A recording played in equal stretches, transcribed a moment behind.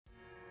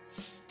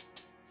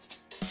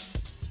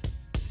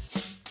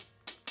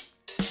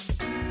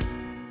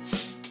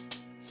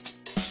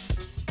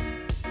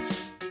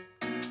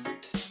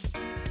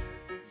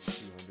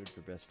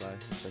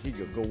Like,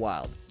 he could go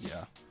wild.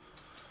 Yeah.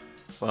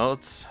 Well,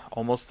 it's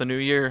almost the new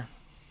year.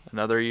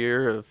 Another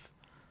year of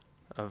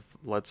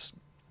let's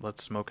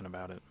smoking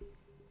about it.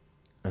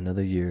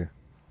 Another year.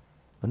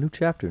 A new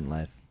chapter in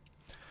life.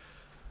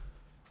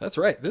 That's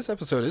right. This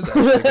episode is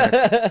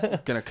actually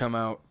gonna come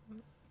out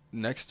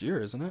next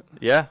year, isn't it?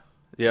 Yeah.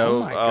 Yeah. Oh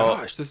my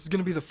gosh, this is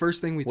gonna be the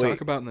first thing we Wait.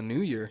 talk about in the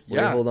new year. Wait,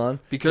 Yeah, hold on.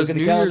 because Look at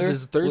New the Year's calendar.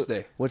 is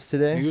Thursday. What's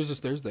today? New Year's is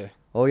Thursday.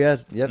 Oh, yeah.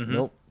 Yep. Mhm.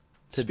 Nope.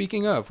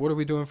 Speaking of, what are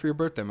we doing for your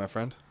birthday, my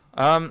friend?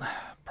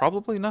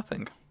 Probably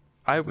nothing.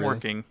 I'm Really?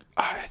 working.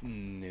 I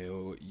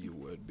knew you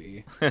would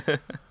be.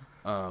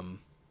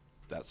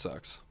 That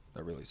sucks.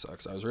 That really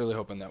sucks. I was really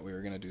hoping that we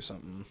were gonna do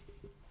something.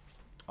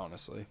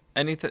 Honestly,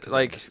 Anything 'Cause I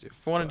like missed you,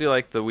 if we want to but- do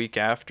like the week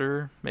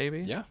after,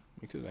 maybe. yeah,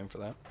 we could aim for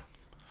that.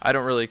 I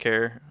don't really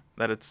care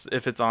that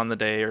if it's on the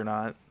day or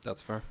not,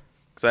 That's fair.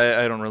 because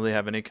I don't really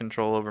have any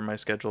control over my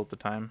schedule at the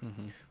time.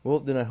 Mm-hmm. Well,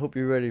 then I hope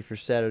you're ready for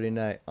Saturday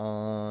night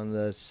on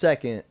the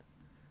 2nd.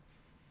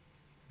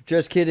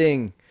 Just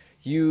kidding.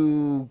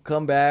 You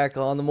come back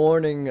on the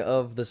morning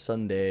of the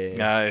Sunday.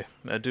 I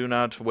do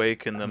not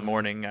wake in the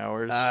morning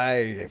hours.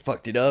 I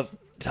fucked it up.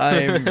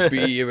 Time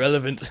be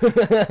irrelevant.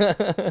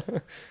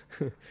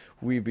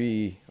 We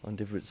be on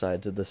different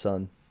sides of the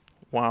sun.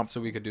 Womp. So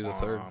we could do the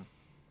third. Womp.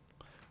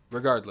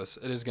 Regardless,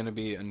 it is going to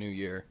be a new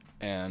year,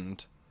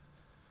 and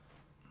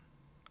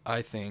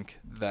I think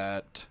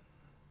that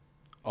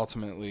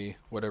ultimately,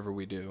 whatever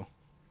we do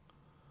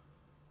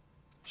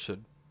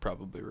should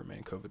probably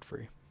remain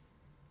COVID-free.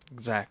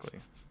 Exactly.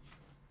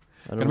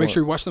 I don't Gotta make know.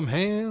 sure you wash them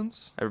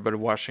hands. Everybody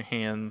wash your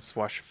hands,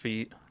 wash your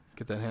feet.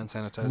 Get that hand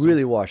sanitizer.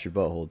 Really wash your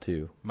butthole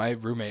too. My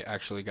roommate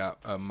actually got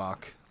a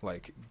mock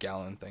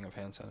gallon thing of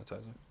hand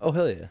sanitizer. Oh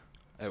hell yeah!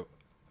 I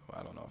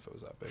don't know if it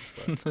was that big,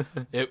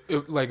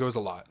 but it was a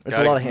lot. It's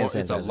Got a a- lot of hand sanitizer.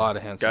 It's a lot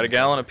of hand sanitizer. Got a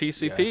gallon of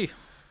PCP. Yeah.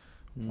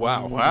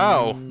 Wow.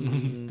 Wow.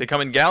 They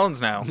come in gallons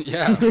now.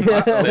 Yeah.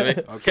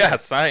 Okay. Okay. Yeah,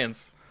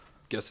 science.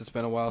 Guess it's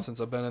been a while since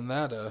I've been in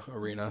that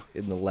arena.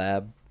 In the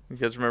lab. You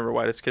guys remember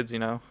Whitest Kids, you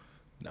know?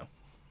 No.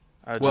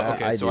 Well, Well,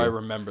 okay, I so do. I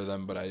remember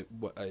them, but I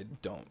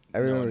don't. I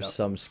know remember enough.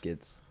 some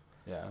skits.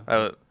 Yeah.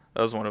 that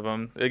was one of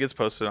them. It gets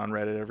posted on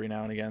Reddit every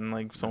now and again.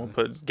 Like, someone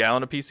put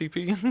gallon of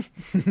PCP.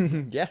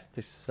 Yeah,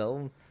 they sell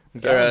them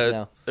gallons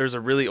now. There's a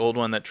really old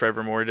one that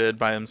Trevor Moore did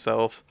by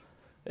himself.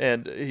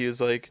 And he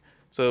was like,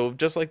 so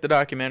just like the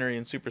documentary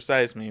in Super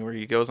Size Me, where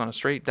he goes on a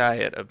straight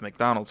diet of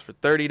McDonald's for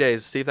 30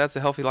 days to see if that's a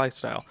healthy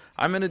lifestyle.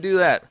 I'm going to do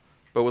that,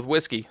 but with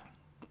whiskey.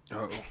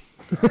 Oh.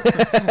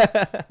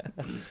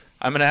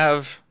 I'm going to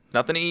have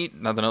nothing to eat,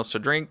 nothing else to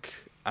drink.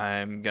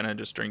 I'm going to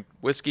just drink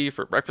whiskey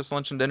for breakfast,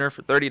 lunch, and dinner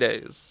for 30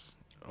 days.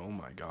 Oh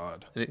my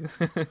God.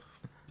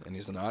 And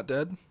he's not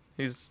dead.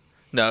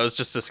 No, it's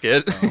just a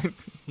skit.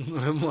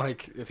 I'm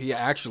like, if he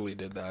actually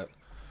did that.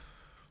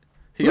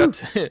 He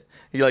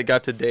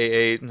got to day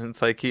 8, and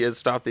it's like he has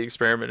stopped the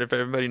experiment. If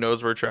everybody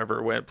knows where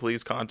Trevor went,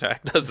 please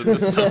contact us at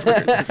this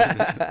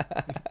number.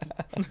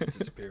 It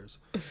disappears.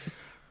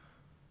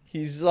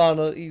 He's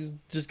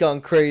just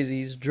gone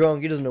crazy. He's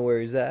drunk. He doesn't know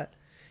where he's at.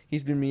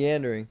 He's been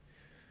meandering.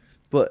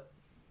 But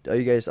are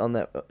you guys on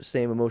that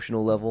same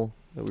emotional level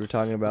that we were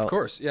talking about? Of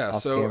course, yeah.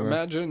 off So camera,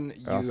 imagine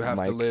or off you the have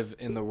to mic. live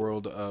in the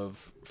world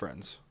of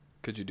Friends.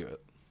 Could you do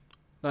it?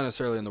 Not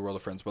necessarily in the world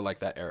of Friends, but like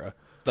that era.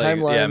 Like, yeah,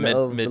 Timeline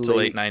of mid the to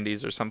late late-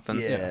 90s or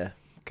something. Yeah.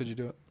 Could you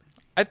do it?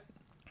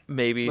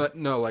 Maybe. But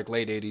no, like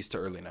late 80s to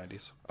early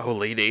 90s. Oh,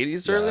 late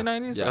 80s to Yeah, early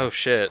 90s? yeah. Oh,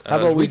 shit. How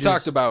about we just-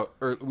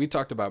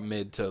 talked about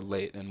mid to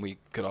late, and we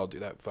could all do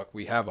that. Fuck,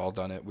 we have all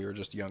done it. We were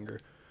just younger.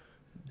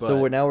 So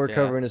we're yeah.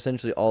 covering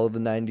essentially all of the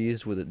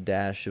 90s with a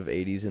dash of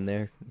 80s in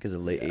there because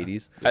of late Yeah.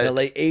 80s. I- Now,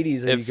 late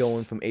 80s, are you if-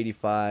 going from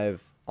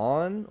 85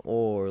 on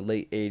or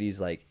late 80s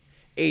like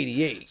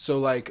 88? So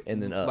like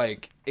And then up.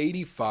 like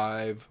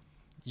 85.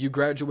 You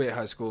graduate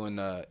high school in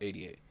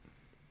 88.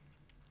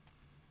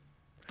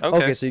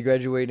 Okay. So you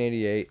graduate in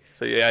 88.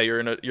 So, yeah,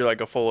 you're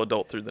like a full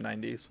adult through the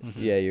 90s.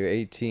 Yeah, you're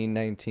 18,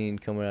 19,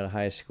 coming out of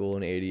high school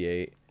in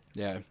 88.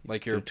 Yeah,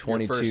 like your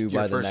 22 your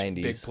by the first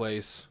 90s. big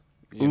place,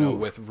 you know, Ooh.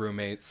 with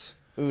roommates.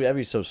 Ooh, that'd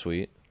be so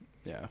sweet.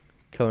 Yeah.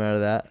 Coming out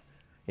of that.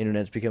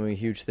 Internet's becoming a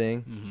huge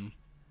thing. Mm-hmm.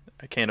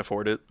 I can't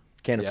afford it.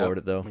 Can't afford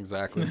it, though.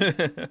 Exactly.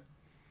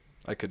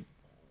 I could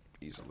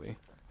easily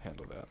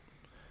handle that.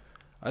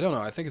 I don't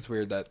know. I think it's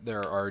weird that there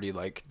are already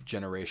like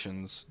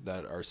generations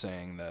that are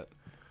saying that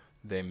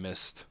they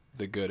missed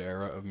the good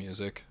era of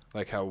music,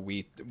 like how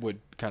we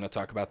would kind of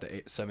talk about the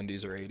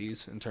 70s or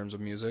 80s in terms of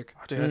music,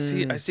 Oh,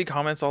 dude, I see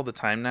comments all the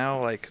time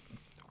now, like,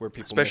 where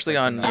people miss, especially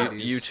like, on the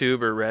 90s,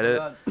 YouTube or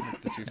Reddit.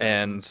 the 2000s.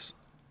 And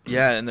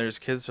yeah, and there's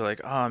kids who are like,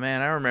 oh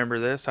man, I remember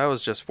this. I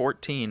was just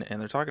 14, and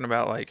they're talking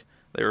about like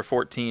they were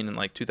 14 in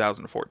like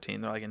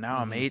 2014. They're like, and now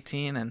I'm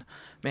 18, and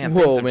man,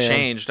 Whoa, things have man.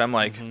 changed. I'm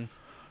like,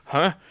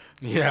 huh?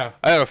 Yeah,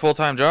 I had a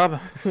full-time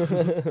job. I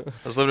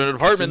was living in an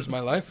apartment. seems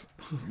my life.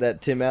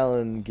 That Tim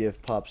Allen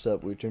gif pops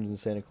up where he turns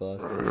into Santa Claus.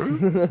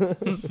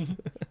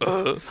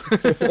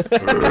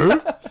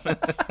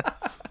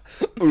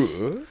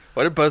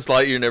 Why did Buzz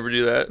Lightyear never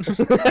do that?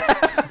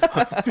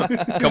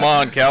 Come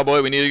on,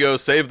 cowboy, we need to go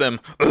save them.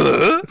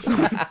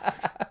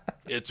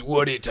 It's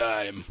Woody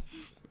time.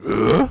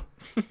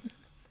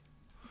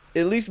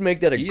 At least make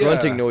that a Yeah.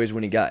 grunting noise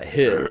when he got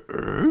hit.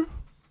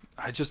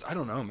 I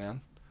don't know,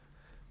 man.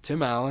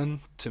 Tim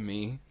Allen, to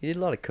me, He did a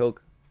lot of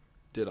coke.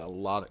 did a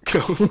lot of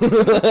coke.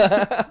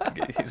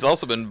 He's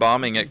also been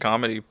bombing at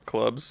comedy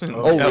clubs in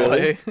Oh, LA.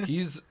 really?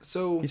 He's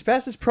so He's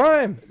past his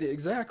prime.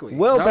 exactly.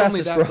 Well Not past only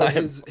his that, but prime.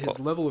 his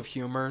level of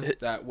humor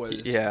that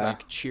was Yeah.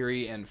 like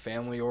cheery and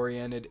family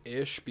oriented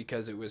ish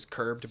because it was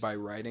curbed by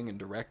writing and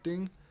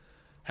directing,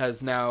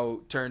 has now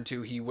turned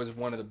to he was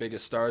one of the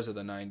biggest stars of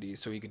the 90s,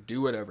 so he could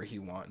do whatever he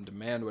wanted and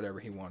demand whatever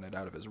he wanted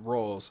out of his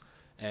roles.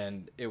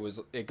 And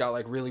it got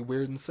like really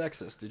weird and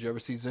sexist. Did you ever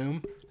see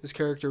Zoom? His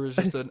character was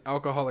just an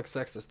alcoholic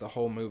sexist the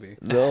whole movie.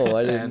 No,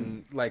 I didn't.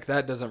 And like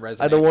that doesn't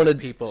resonate I don't wanna- with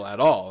people at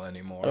all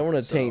anymore. I don't want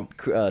to So-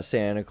 taint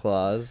Santa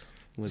Claus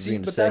with See,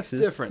 being but sexist. that's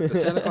different. The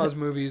Santa Claus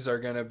movies are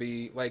gonna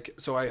be like.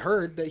 So I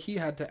heard that he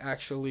had to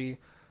actually,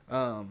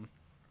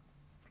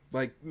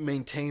 like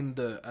maintain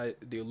the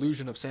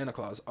illusion of Santa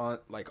Claus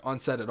on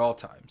set at all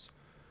times.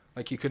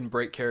 Like you couldn't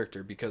break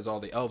character because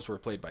all the elves were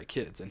played by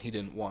kids, and he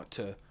didn't want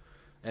to.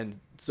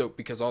 And so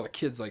because all the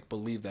kids like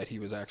believed that he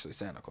was actually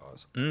Santa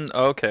Claus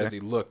Okay. because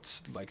he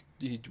looked like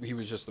he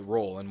was just the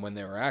role, and when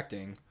they were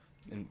acting,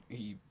 and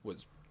he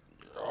was.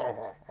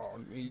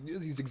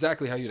 He's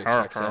exactly how you'd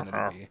expect Santa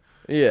to be.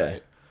 Yeah.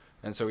 Right?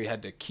 And so he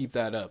had to keep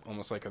that up,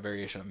 almost like a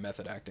variation of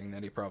method acting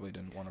that he probably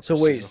didn't want to So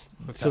pursue. wait,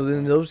 at so that then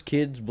point. those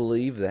kids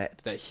believe that?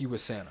 That he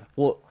was Santa.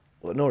 Well,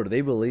 no, do they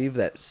believe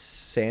that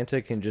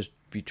Santa can just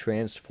be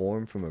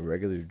transformed from a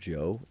regular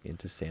Joe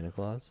into Santa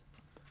Claus?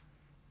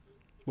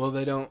 Well,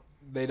 they don't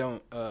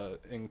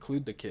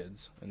include the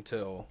kids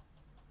until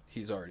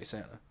he's already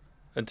Santa.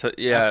 Until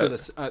After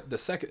the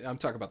second, I'm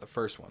talking about the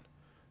first one.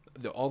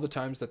 All the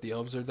times that the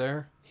elves are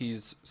there,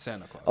 he's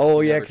Santa Claus.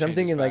 Oh He yeah, never because I'm changes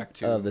thinking back like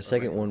to the a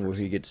second regular one where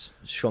he person. gets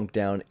shrunk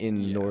down in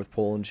Yeah. North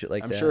Pole and shit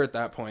like I'm that. sure at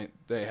that point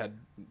they had,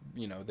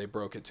 they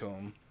broke it to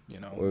him,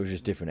 Or it was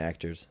just different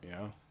actors,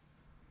 yeah,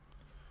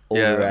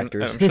 older I'm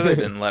actors. sure they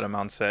didn't let him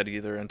on set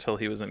either until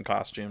he was in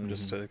costume,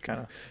 just to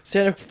kind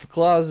Santa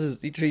Claus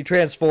he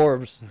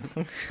transforms.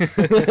 into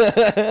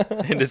Santa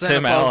Tim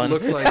Claus Allen.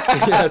 looks like Tim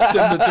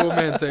the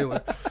Toolman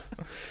Taylor.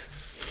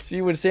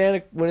 See,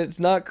 when it's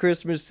not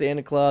Christmas,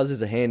 Santa Claus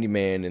is a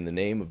handyman in the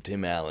name of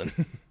Tim Allen.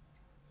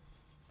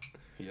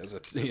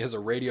 He has a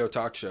radio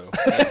talk show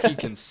that he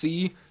can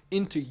see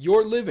into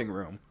your living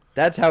room.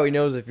 That's how he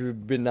knows if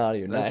you've been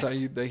naughty or That's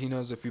nice. how that he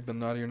knows if you've been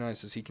naughty or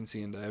nice, is he can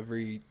see into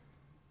every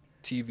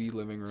TV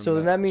living room. So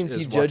then that means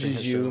he is watching judges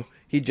his you. show.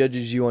 He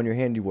judges you on your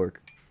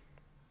handiwork.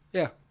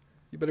 Yeah,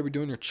 you better be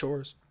doing your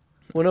chores.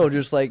 Well, no,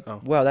 just like,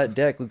 Oh. wow, that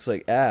deck looks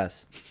like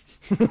ass.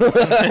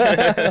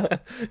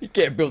 You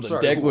can't build a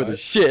Sorry, deck with a what?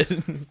 shit.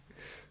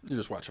 You're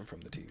just watching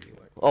from the TV.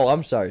 Like, Oh,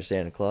 I'm sorry,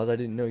 Santa Claus. I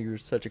didn't know you were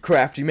such a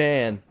crafty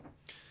man.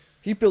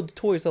 He builds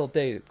toys all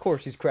day. Of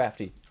course, he's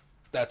crafty.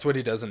 that's what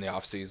he does in the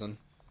off season.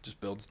 Just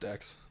builds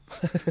decks.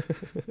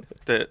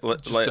 That,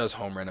 Does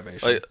home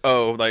renovation.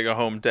 like a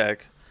home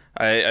deck.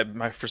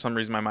 For some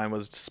reason my mind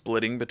was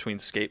splitting between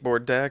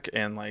skateboard deck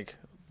and like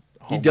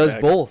He home does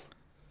deck. both.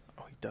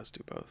 Oh, he does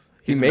do both.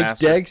 He He's a makes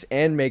master. decks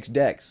and makes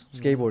decks,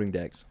 skateboarding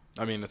decks.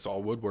 I mean, it's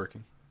all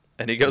woodworking.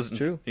 And he goes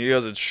True. He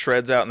goes and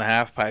shreds out in the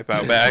half pipe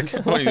out back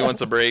when he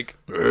wants a break.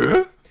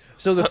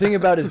 So the thing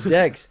about his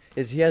decks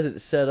is he has it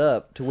set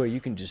up to where you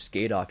can just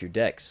skate off your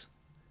decks.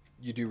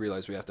 You do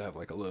realize we have to have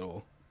like a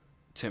little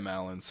Tim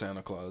Allen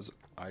Santa Claus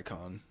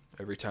icon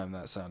every time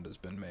that sound has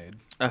been made.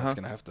 It's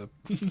gonna have to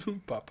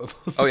pop up.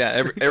 Oh yeah,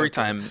 every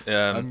time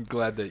I'm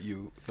glad that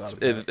you thought of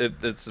that.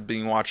 if it's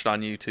being watched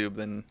on YouTube,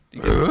 then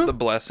you get the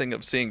blessing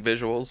of seeing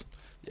visuals.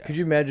 Yeah. Could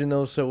you imagine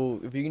though? So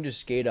if you can just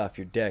skate off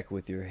your deck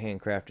with your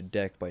handcrafted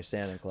deck by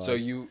Santa Claus, So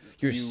your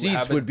you seats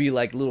have would be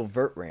like little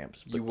vert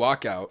ramps. you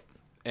walk out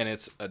and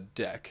it's a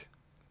deck,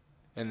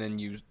 and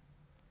then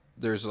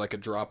there's like a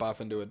drop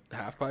off into a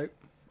half pipe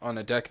on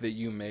a deck that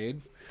you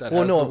made that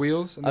has the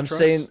wheels and the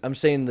trucks. I'm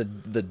saying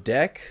the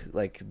deck,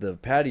 like the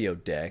patio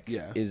deck,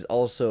 Yeah. is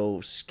also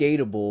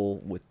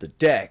skatable with the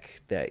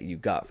deck that you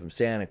got from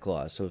Santa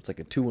Claus. So it's like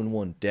a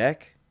 2-in-1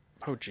 deck.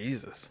 Oh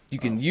Jesus! You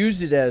can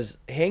use it as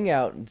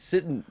hangout and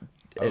sitting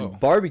and Oh.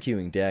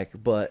 barbecuing deck,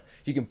 but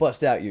you can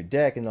bust out your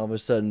deck and all of a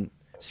sudden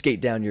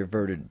skate down your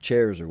verted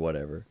chairs or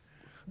whatever.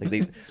 Like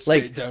they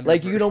Skate down your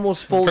like you can verted-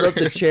 almost fold up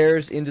the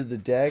chairs into the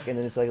deck and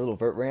then it's like a little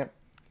vert ramp.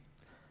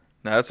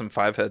 Now that's some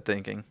five-head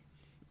thinking.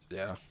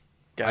 Yeah.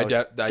 Gal- I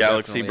Galaxy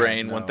definitely Brain,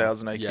 had no-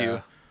 1000 IQ.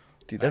 Yeah.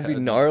 Dude, that'd be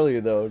had- gnarly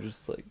though,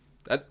 just like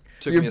That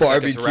took You're me a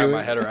second to wrap barbecuing.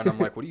 my head around. I'm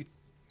like, what are you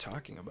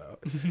talking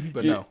about?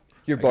 But no.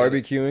 you're I get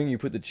it. barbecuing, you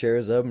put the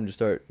chairs up and just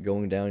start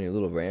going down your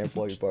little ramp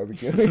while you're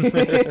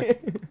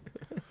barbecuing.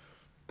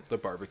 The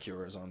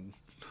barbecuer is on.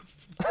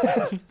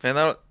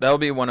 And that'll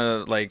be one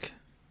of like,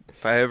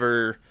 if I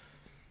ever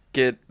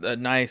get a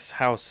nice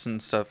house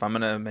and stuff, I'm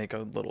gonna make a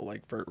little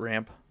like vert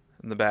ramp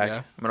in the back. Yeah.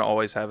 I'm gonna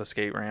always have a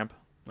skate ramp,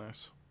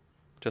 Nice.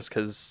 just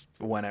because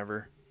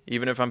whenever,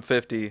 even if I'm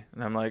 50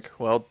 and I'm like,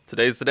 well,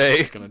 today's the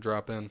day. Gonna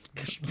drop in.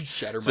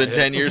 Shatter It's my been head.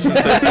 10 years since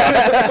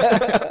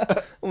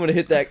I I'm gonna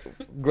hit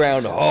that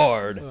ground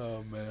hard.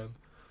 Oh man.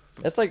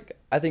 That's like,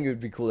 I think it would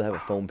be cool to have a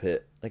foam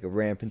pit, like a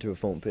ramp into a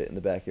foam pit in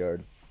the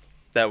backyard.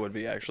 That would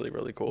be actually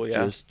really cool.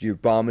 Yeah. Just you're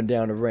bombing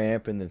down a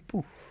ramp and then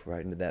poof,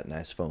 right into that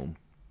nice foam.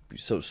 Be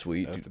so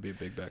sweet. It'd have to be a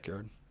big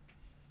backyard.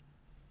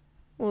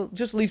 Well,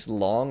 just at least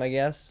long, I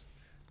guess.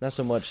 Not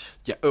so much.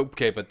 Yeah,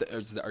 okay, but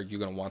are you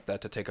going to want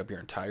that to take up your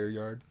entire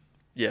yard?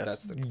 Yes.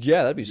 That's the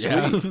Yeah, that'd be sweet.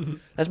 Yeah.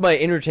 That's my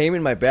entertainment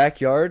in my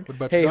backyard. What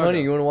about Hey, your honey,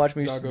 doggo? you want to watch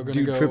me Doggo gonna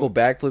do go- triple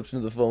backflips into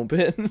the foam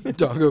pit?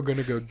 Doggo going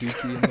to go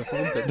dookie in the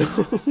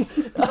foam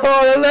pit.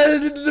 Oh, let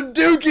it into some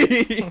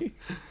dookie!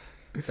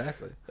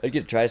 Exactly. I'd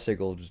get a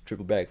tricycle, just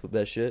triple backflip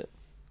that shit.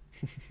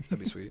 That'd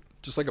be sweet.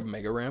 Just like a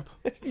mega ramp.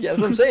 Yeah, that's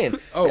what I'm saying.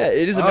 Oh. Yeah,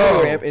 it is a mega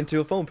Oh. ramp into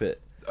a foam pit.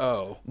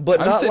 Oh,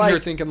 But I'm not sitting here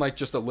like- thinking like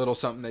just a little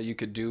something that you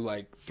could do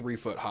like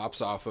 3-foot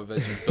hops off of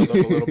as you build up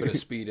a little bit of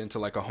speed into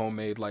like a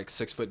homemade like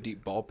 6-foot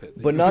deep ball pit.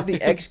 that But you- not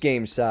the X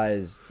Games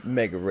size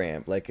mega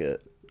ramp, like a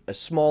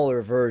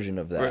smaller version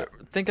of that. We're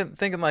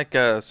thinking like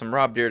some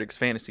Rob Dyrdek's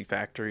Fantasy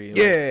Factory. Like-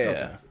 Yeah.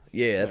 Okay.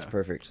 Yeah, that's Yeah.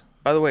 perfect.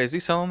 By the way, is he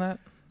selling that?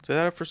 Is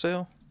that up for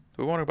sale?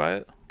 Do we want to buy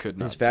it? could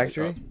not His take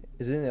factory? up.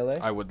 Is it in LA?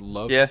 I would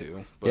love Yeah.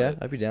 to, but Yeah,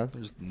 I'd be down.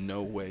 there's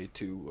no way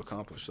to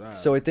accomplish that.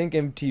 So I think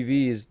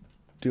MTV is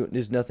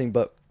nothing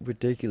but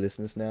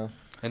ridiculousness now.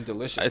 and I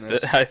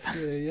deliciousness. th- I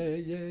yeah,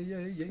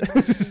 th-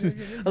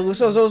 yeah. Oh,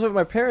 so I was with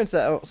my parents'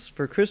 house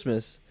for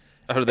Christmas.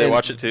 Oh, did they And-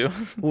 watch it too?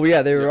 Well,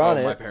 yeah, they were Yeah,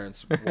 on My it,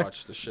 parents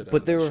watched the shit out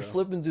but of they that were show.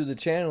 flipping through the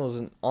channels,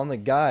 and on the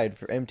guide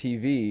for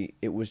MTV,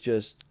 it was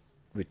just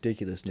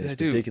ridiculousness, Yeah,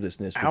 dude,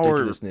 ridiculousness, Hour,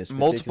 ridiculousness,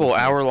 multiple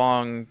ridiculousness.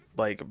 hour-long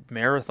like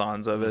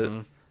marathons of it.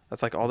 Mhm.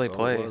 That's like all they That's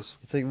play. it was.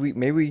 It's like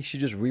maybe we should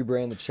just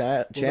rebrand the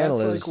channel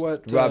that's as like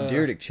what, Rob uh,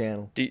 Dyrdek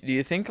channel. Do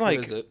you think What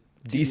like is it?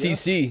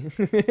 DCC.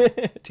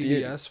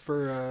 TBS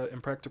for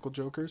Impractical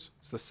Jokers.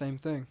 It's the same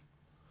thing.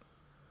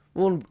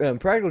 Well,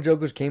 Practical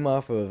Jokers came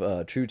off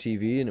of True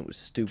TV, and it was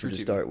stupid True to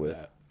TV start with with.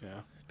 that,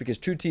 yeah. Because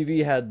True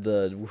TV had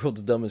the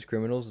World's Dumbest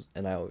Criminals,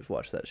 and I always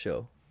watched that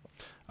show.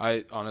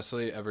 I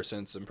honestly, ever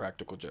since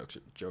Impractical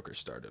Jokers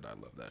started, I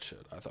love that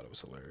shit. I thought it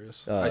was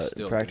hilarious. I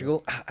still do.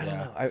 Practical? I don't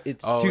Yeah. know.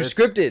 It's Oh, too it's-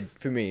 scripted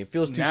for me. It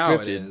feels too Now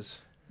scripted. it is.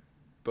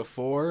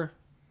 Before,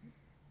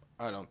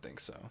 I don't think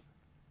so.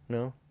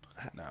 No,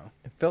 No.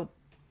 it felt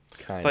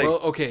kind It's like- of. Well,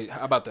 okay.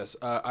 How about this?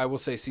 I will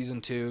say season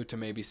 2 to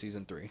maybe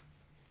season 3,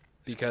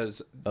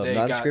 because Of they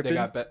non-scripted?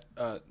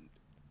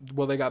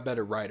 got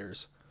better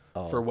writers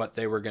Oh. for what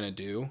they were gonna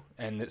do,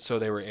 and so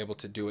they were able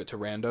to do it to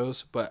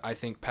randos. But I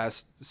think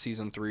past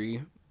season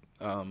 3,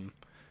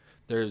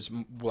 there's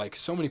like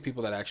so many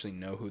people that actually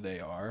know who they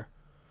are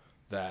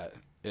that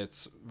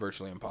it's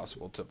virtually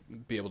impossible to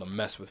be able to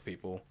mess with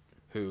people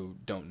who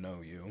don't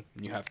know you.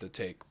 You have to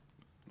take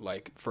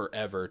like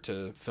forever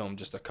to film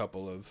just a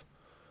couple of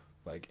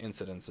like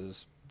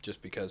incidences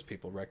just because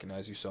people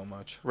recognize you so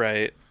much.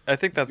 right? I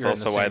think that's You're in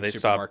the also why same they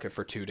stopped. supermarket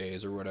for 2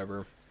 days or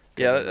whatever. 'cause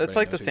Yeah, everybody it's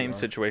like the knows who you same are.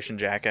 situation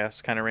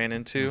Jackass kind of ran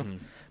into, Mhm.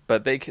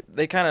 but they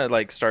kind of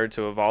like started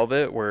to evolve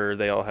it where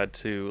they all had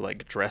to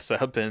like dress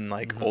up in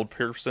like Mhm. old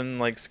person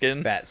like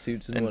skin Fat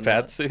suits and and whatnot.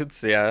 fat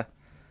suits. Yeah,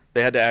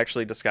 they had to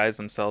actually disguise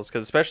themselves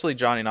because especially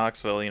Johnny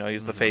Knoxville, you know,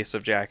 he's the Mhm. face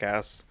of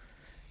Jackass.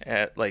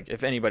 Like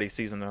if anybody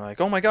sees him, they're like,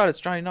 "Oh my God, it's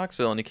Johnny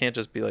Knoxville!" And you can't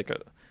just be like a.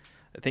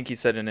 I think he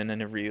said in an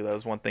interview that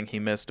was one thing he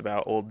missed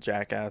about old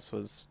Jackass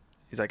was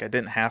he's like, I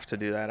didn't have to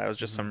do that. I was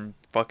just some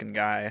fucking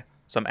guy,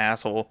 some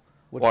asshole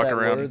What's walking that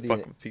around word? and The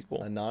fucking with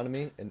people.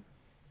 Anonymity and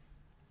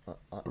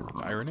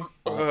Irony?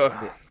 Ugh.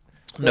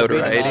 being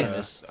Notoriety.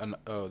 anonymous.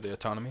 The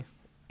autonomy?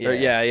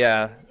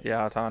 Yeah,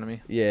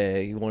 autonomy. Yeah,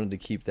 he wanted to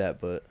keep that,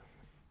 but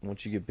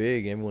once you get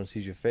big, everyone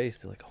sees your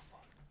face. They're like, "Oh,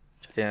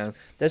 fuck." Yeah,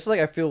 That's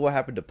like I feel what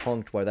happened to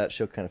Punked, why that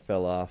show kind of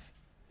fell off.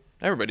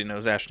 everybody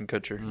knows Ashton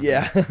Kutcher. Mhm.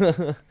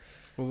 Yeah.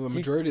 Well, the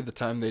majority of the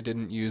time they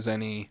didn't use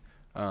any,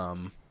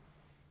 like,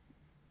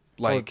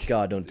 oh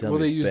God, don't tell well,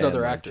 me. they it's used Bam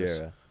other actors.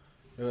 Margera.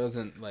 It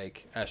wasn't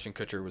like Ashton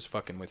Kutcher was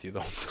fucking with you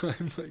the whole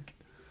time. Like,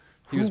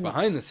 he was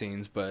behind the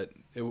scenes, but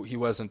he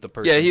wasn't the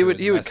person. Yeah, he who would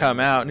was he would messing come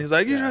with out you. and he's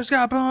like, "You Yeah. just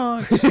got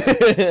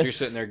punked." So you're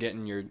sitting there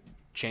getting your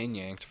chain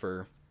yanked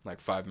for like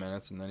 5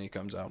 minutes, and then he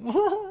comes out.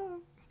 No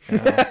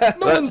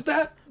one's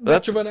that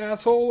much of an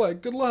asshole.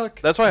 Like, good luck.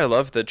 That's why I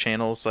love the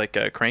channels like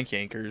Crank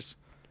Yankers.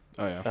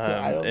 Oh yeah.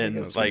 I don't think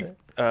And I've like seen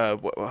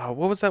what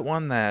was that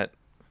one that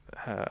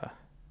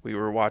we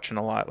were watching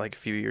a lot like a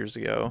few years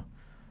ago?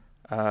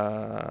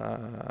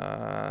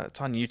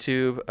 It's on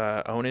YouTube.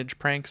 Ownage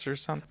pranks or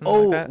something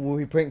Oh, like that. where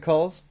he prank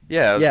calls?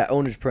 Yeah. Yeah,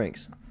 Owner's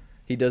Pranks.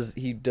 He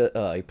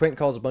prank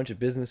calls a bunch of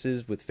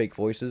businesses with fake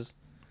voices,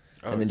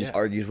 Oh, and then just yeah.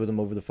 argues with them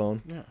over the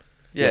phone. Yeah.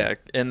 Yeah,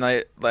 and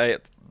like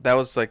that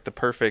was like the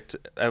perfect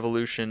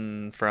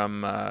evolution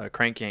from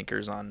Crank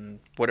Yankers on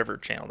whatever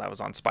channel that was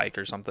on, Spike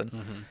or something.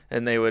 Mhm.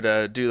 And they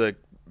would do the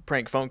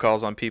prank phone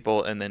calls on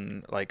people and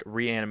then like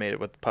reanimate it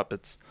with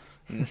puppets.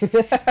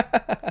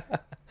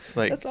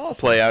 Like That's awesome.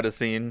 play out a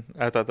scene.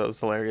 I thought that was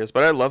hilarious.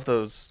 But I love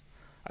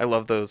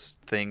those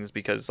things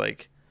because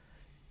like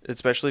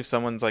especially if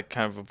someone's like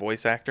kind of a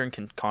voice actor and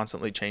can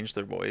constantly change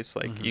their voice,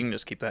 like Mhm. you can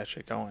just keep that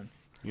shit going.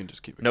 You can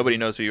just keep it. Nobody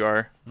knows who you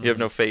are. You have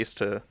Mhm. no face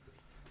to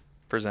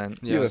present.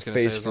 Yeah, You I have was a gonna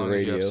say face as for long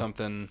as you have radio.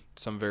 something,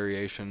 some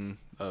variation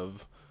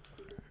of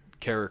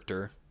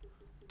character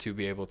to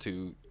be able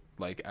to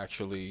like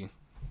actually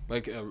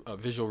like a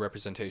visual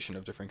representation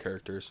of different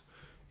characters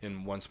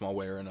in one small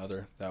way or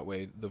another. That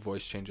way, the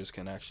voice changes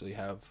can actually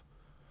have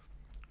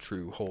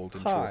true hold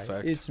and true Hi,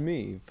 effect. it's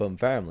me from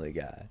Family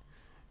Guy.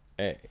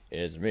 Hey,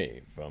 it's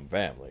me from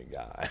Family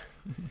Guy.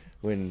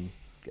 When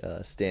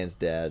Stan's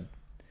dad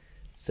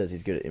says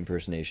he's good at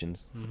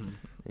impersonations, and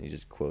he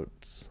just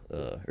quotes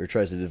or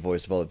tries to do the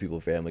voice of all the people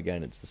in Family Guy,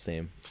 and it's the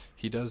same.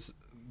 He does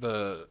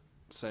the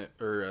same,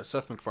 or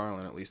Seth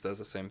MacFarlane at least does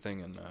the same thing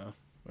in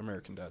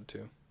American Dad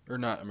too, or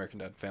not American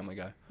Dad, Family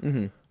Guy,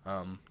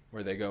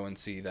 where they go and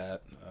see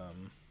that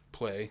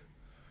play,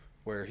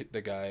 where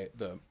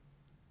the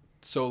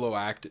solo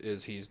act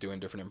is he's doing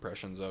different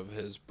impressions of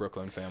his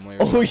Brooklyn family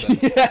or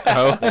something. yeah.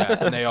 Oh, Yeah,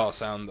 and they all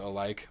sound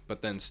alike,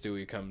 but then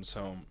Stewie comes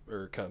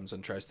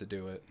and tries to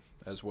do it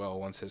as well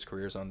once his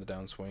career's on the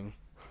downswing.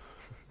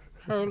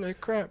 Holy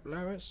crap,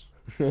 Lois.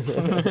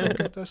 Look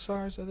at the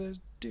size of this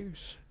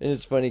deuce. And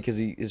it's funny because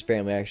his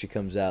family actually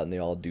comes out and they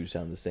all do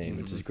sound the same.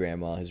 It's his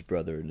grandma, his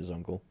brother, and his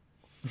uncle.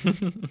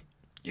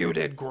 You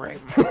did great.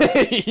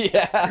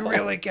 yeah. You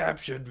really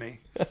captured me.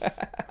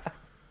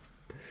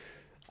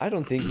 I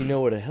don't think you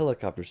know what a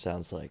helicopter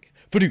sounds like.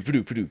 Fadoo,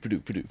 fadoo, fadoo,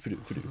 fadoo, fadoo, fadoo,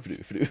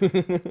 fadoo, fadoo,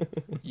 fadoo.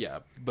 Yeah,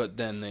 but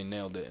then they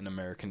nailed it in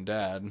American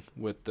Dad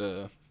with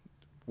the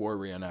war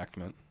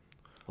reenactment.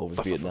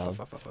 Over Vietnam.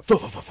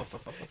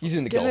 He's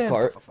in the golf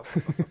cart.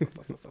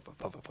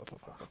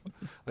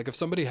 Like if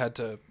somebody had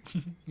to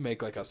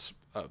make like a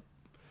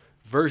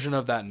version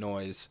of that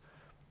noise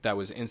that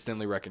was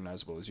instantly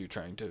recognizable as you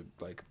trying to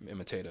like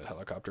imitate a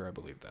helicopter, I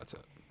believe that's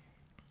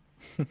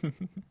it.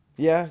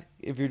 Yeah,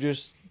 if you're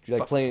just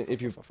like playing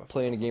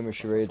a game of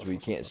charades where you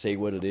can't say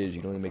what it is,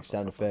 you can only make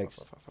sound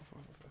effects.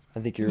 I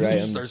think you're You right.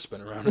 just start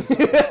spinning around.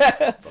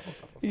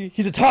 And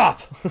He's a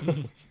top.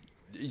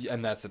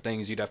 and that's the thing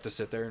is you'd have to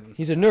sit there and.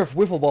 He's a Nerf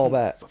wiffle ball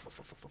bat.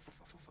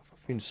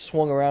 Being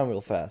swung around real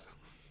fast.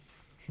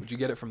 Would you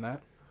get it from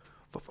that?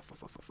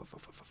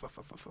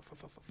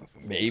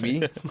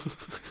 Maybe.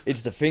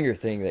 It's the finger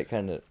thing that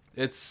kind of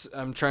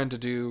I'm trying to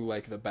do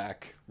like the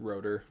back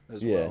rotor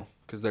as Yeah. well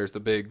because there's the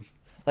big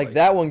like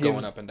that one going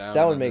gives up and down. that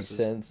and one then makes this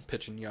is sense.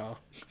 Pitch and yaw.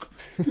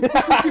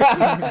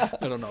 I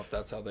don't know if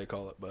that's how they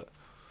call it, but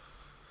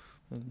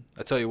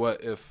I tell you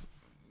what, if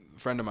a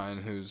friend of mine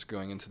who's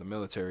going into the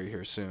military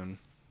here soon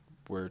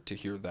were to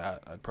hear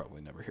that, I'd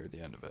probably never hear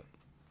the end of it.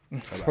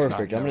 About Perfect. not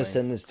I'm gonna knowing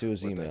send this to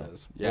his what that email.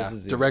 is. Yeah, What's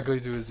his email? directly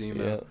to his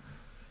email.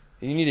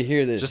 Yeah. You need to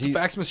hear this. Just a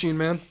fax machine,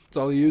 man. That's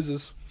all he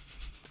uses.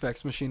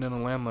 Fax machine and a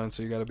landline,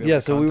 so you got to be able Yeah,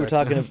 to so we were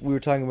contact talking him. we were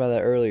talking about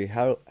that earlier.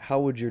 How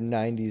would your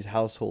 90s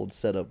household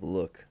setup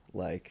look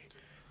like?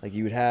 Like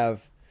you'd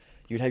have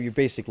your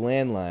basic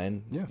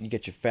landline, Yeah. you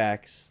get your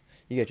fax,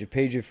 you got your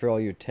pager for all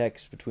your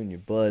texts between your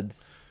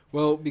buds.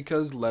 Well,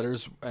 because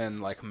letters and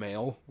like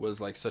mail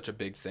was like such a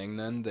big thing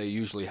then, they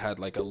usually had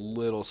like a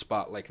little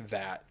spot like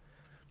that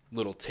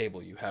little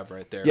table you have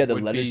right there. Yeah, the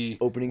would letter be-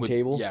 opening would-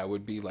 table? Yeah,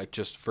 would be like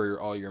just for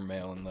all your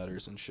mail and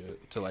letters and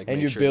shit to like And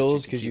make your sure that you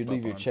bills can because keep you'd leave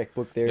up your on.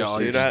 checkbook there. Yeah, all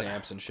so your Dude,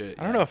 stamps and shit.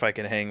 I don't know if I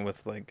can hang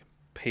with like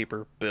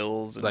paper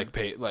bills and like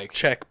pay like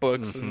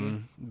checkbooks.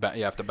 And,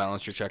 you have to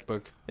balance your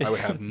checkbook. I would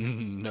have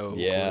no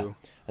Yeah. clue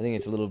I think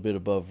it's a little bit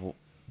above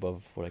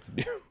what I can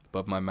do.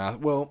 above my math.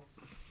 Well,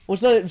 Well,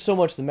 it's not so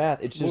much the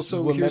math. It's Well, just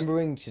so here's-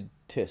 remembering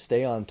to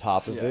stay on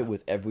top of Yeah. it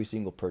with every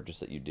single purchase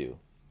that you do.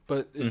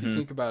 but if you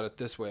think about it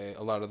this way,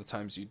 a lot of the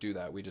times you do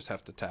that, we just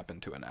have to tap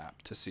into an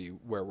app to see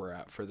where we're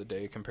at for the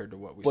day compared to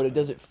what we But it spent.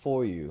 does it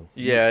for you.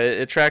 yeah,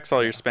 it tracks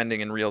all your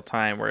spending in real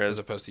time, As whereas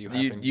opposed to you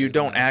you having you to do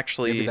don't math.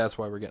 actually. Maybe that's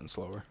why we're getting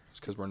slower. It's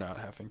because we're not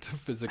having to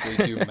physically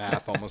do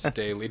math almost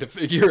daily to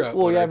figure out.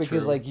 Well, what yeah, our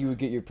because true- like you would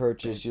get your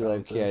purchase, bank you're like,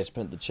 balance okay, I is.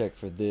 spent the check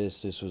for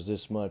this. This was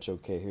this much.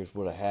 Okay, here's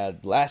what I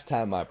had last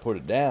time I put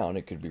it down.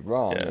 It could be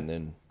wrong, Yeah. and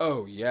then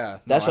Oh yeah,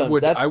 that's no,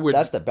 what I would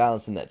that's the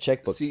balance in that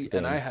checkbook. see, thing.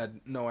 and I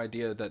had no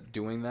idea that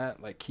doing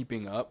that, like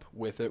keeping up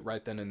with it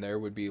right then and there,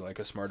 would be like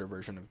a smarter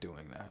version of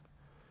doing that.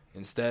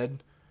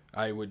 Instead,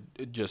 I would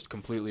just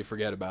completely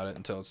forget about it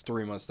until it's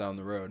 3 months down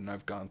the road, and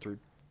I've gone through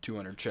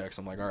 200 checks.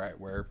 I'm like, all right,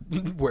 where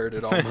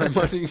did all my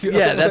money go?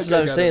 Yeah, that's Like, what I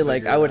I'm gotta saying.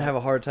 Like, figure I it would out. have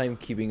a hard time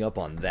keeping up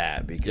on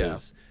that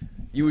because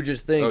you would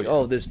just think, Oh, yeah.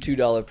 oh, this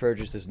 $2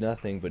 purchase is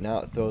nothing, but now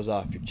it throws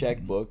off your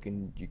checkbook,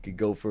 and you could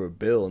go for a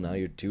bill. Now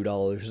you're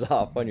 $2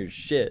 off on your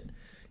shit.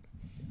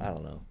 I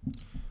don't know.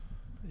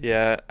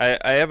 Yeah,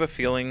 I have a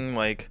feeling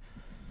like,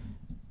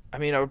 I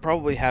mean, I would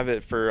probably have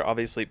it for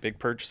obviously big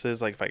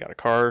purchases, like if I got a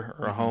car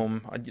or a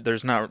home.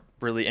 There's not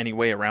really any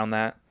way around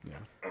that.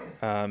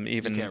 Yeah.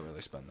 Even You can't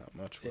really spend that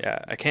much. with yeah,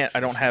 I can't. I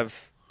don't have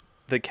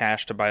the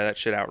cash to buy that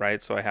shit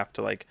outright, so I have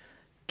to like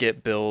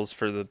get bills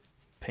for the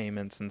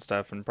payments and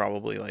stuff, and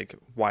probably like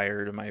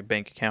wire to my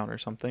bank account or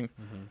something.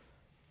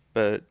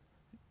 But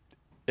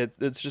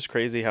it's just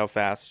crazy how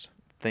fast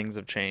things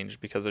have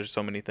changed because there's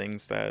so many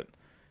things that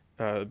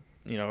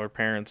our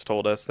parents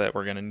told us that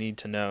we're gonna need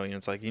to know.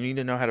 It's like you need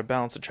to know how to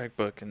balance a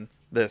checkbook, and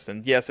this.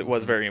 And yes, it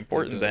was very They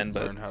important did then,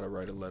 but learn how to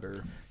write a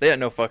letter. they had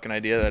no fucking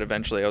idea that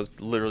eventually I was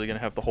literally gonna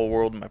have the whole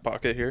world in my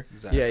pocket here.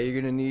 Exactly. Yeah,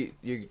 you're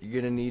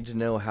gonna need to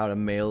know how to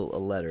mail a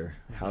letter,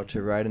 how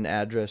to write an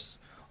address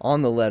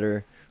on the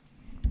letter.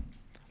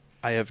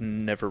 I have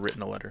never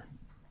written a letter.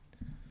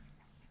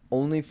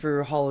 Only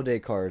for holiday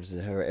cards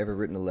have I ever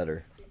written a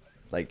letter,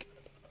 like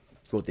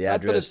wrote the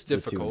address. But it's with to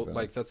and difficult. from.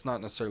 Like that's not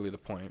necessarily the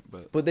point,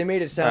 but But they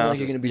made it sound like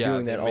you're just- gonna be yeah,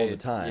 doing they that all the made-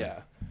 time.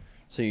 Yeah.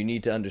 So you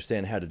need to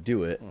understand how to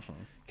do it, Mm-hmm.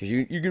 because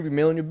you're gonna be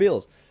mailing your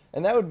bills,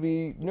 and that would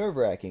be nerve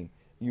wracking.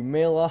 You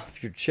mail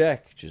off your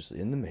check just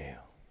in the mail.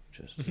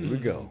 Just here we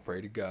go.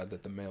 Pray to God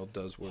that the mail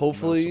does what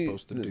Hopefully it's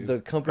supposed to do. the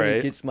company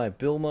Right. gets my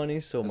bill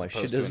money, so as my shit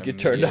opposed to doesn't an get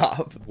turned immediate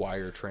off.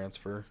 Wire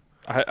transfer.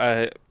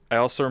 I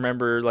also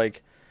remember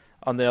like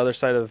on the other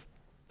side of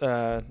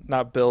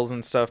not bills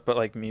and stuff, but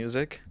like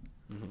music.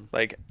 Mhm.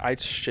 Like I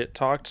shit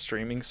talked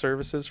streaming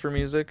services for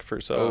music for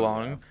so Oh,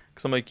 long yeah.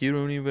 because I'm like, you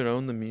don't even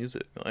own the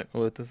music. Like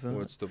what the fuck?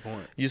 What's the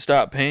point? You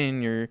stop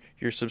paying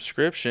your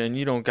subscription,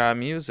 you don't got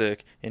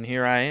music, and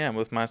here I am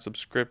with my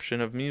subscription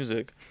of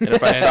music. And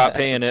if I stop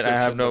paying it, I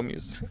have no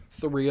music.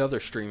 3 other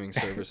streaming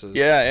services.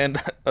 Yeah,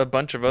 and a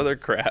bunch of other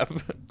crap.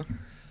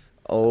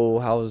 Oh,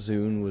 how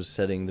Zune was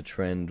setting the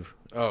trend.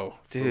 Oh,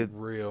 Dude. for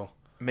real.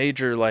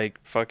 Major like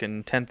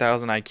fucking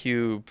 10,000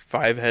 IQ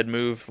 5-head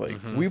move like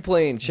We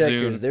playing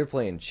checkers, Zune. they're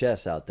playing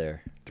chess out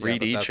there.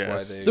 3D yeah, but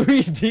chess. that's why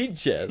 3D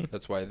chess.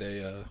 That's why they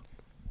are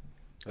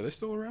they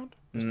still around?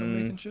 They still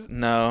making shit?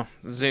 No,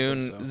 think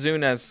Zune so.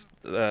 Zune as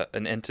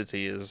an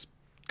entity is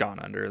gone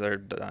under. They're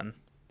done.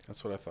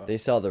 That's what I thought. They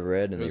saw the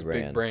red it and was they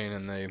ran. big brain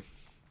and they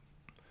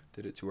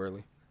did it too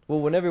early.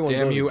 Well, when everyone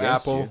Damn goes you,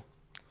 against Apple.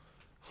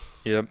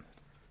 Yep.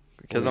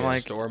 Because We I'm should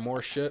like, store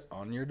more shit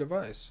on your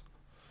device.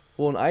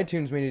 Well, and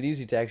iTunes made it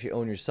easy to actually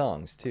own your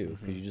songs too,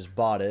 because you just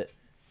bought it.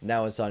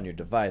 Now it's on your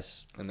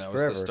device And that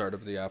forever. was the start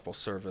of the Apple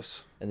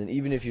service. And then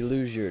even if you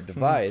lose your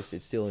device,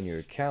 it's still in your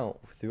account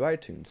through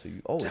iTunes, so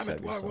you always Damn have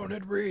it, your why song. won't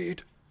it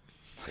read?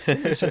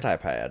 It's a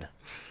iPad.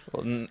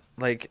 well,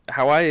 like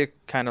how I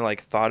kind of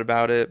like thought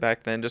about it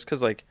back then, just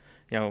because like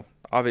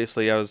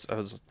obviously I was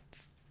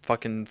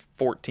fucking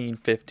 14,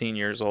 15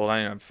 years old. I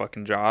didn't have a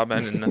fucking job. I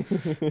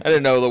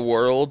didn't know the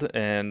world,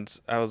 and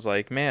I was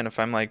like, man, if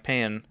I'm like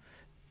paying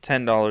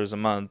 $10 a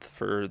month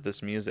for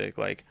this music,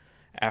 like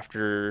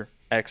after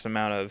X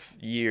amount of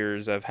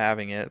years of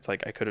having it, it's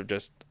like I could have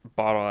just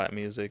bought all that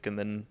music and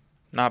then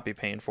not be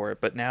paying for it.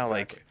 But now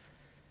like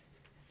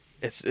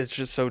it's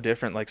just so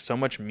different. Like so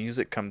much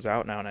music comes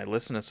out now, and I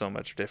listen to so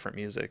much different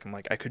music. I'm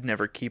like, I could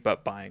never keep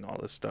up buying all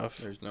this stuff.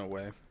 There's no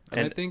way. And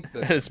I And, think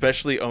and that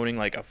especially owning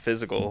like a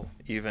physical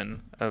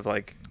even of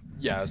like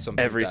yeah,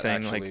 something everything.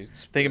 that Like actually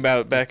think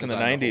about back in the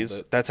designed to hold 90s.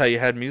 it. That's how you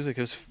had music.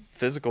 It was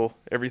physical.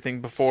 Everything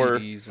before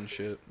CDs and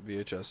shit,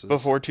 VHSs.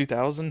 before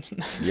 2000.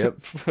 Yep.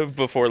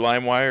 Before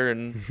LimeWire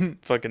and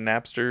fucking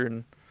Napster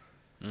and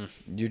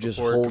You're just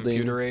Before holding.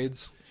 computer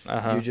aids.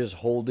 You're just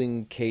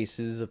holding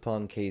cases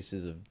upon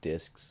cases of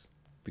discs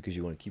because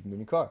you want to keep them in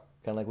your car,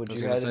 kind of like what I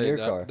was you gonna had in say your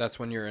car. that's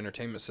when your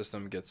entertainment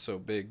system gets so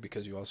big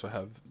because you also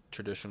have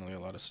traditionally a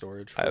lot of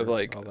storage I for have,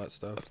 like, all that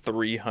stuff.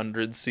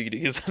 300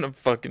 CDs in a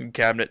fucking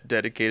cabinet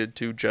dedicated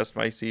to just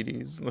my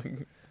CDs.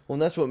 Like, Well,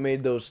 and that's what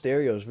made those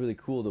stereos really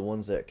cool. The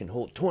ones that can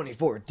hold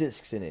 24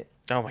 discs in it.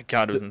 oh my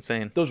god, it was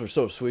insane. Those were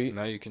so sweet.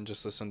 Now you can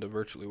just listen to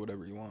virtually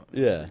whatever you want.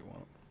 Yeah. whenever you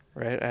want.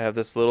 Right? I have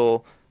this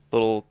little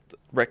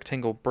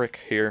rectangle brick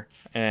here,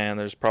 and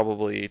there's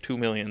probably 2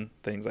 million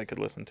things I could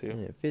listen to.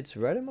 And it fits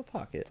right in my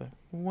pocket. It's like,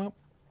 well,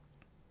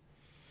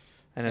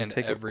 and then And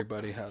take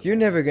everybody has. You're one.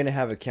 never gonna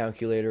have a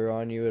calculator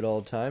on you at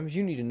all times.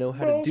 You need to know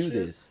how to do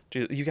this.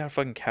 Dude, you got a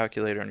fucking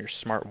calculator on your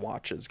smart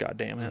watches. God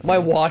damn it! My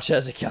watch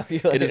has a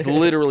calculator. It is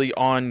literally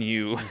on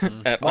you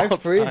at My all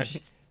fridge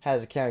times.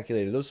 has a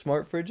calculator. Those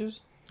smart fridges.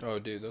 Oh,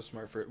 dude, those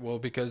smart well,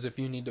 because if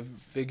you need to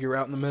figure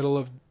out in the middle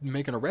of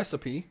making a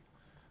recipe,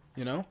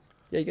 you know,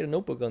 Yeah, you get a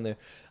notebook on there.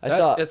 I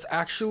saw. it's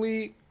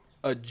actually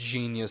a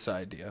genius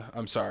idea.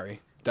 I'm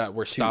sorry that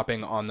we're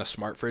stopping on the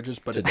smart fridges,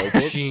 but it's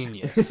notebook?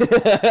 genius.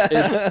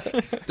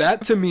 That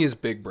to me is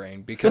big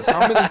brain because how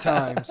many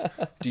times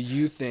do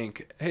you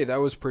think, hey, that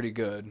was pretty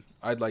good.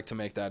 I'd like to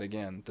make that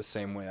again the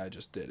same way I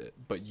just did it,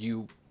 but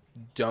you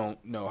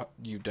don't know.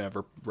 You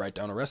never write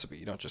down a recipe.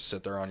 You don't just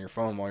sit there on your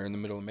phone while you're in the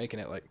middle of making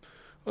it like,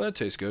 well, that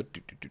tastes good.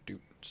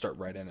 Start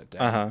writing it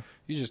down. Uh-huh.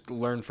 You just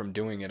learn from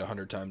doing it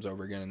 100 times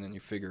over again, and then you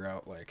figure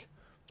out like,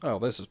 oh,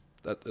 this is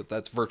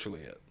that's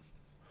virtually it.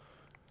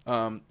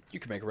 You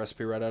can make a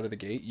recipe right out of the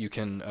gate. You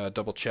can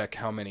double check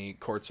how many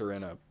quarts are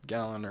in a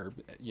gallon, or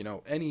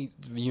any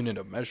unit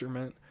of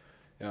measurement.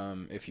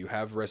 If you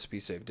have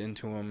recipes saved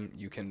into them,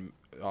 you can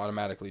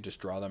automatically just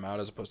draw them out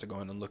as opposed to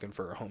going and looking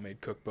for a homemade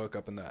cookbook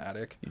up in the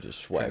attic. You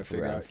just trying to swipe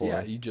figure around out- for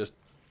yeah, it. you just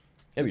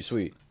That'd be it's-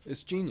 sweet.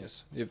 It's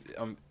genius. If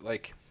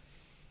like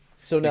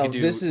So now you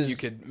could this is you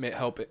could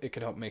help it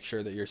could help make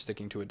sure that you're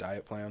sticking to a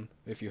diet plan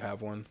if you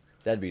have one.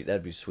 that'd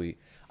be sweet.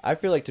 I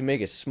feel like to make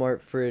a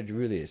smart fridge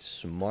really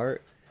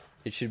smart,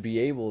 it should be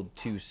able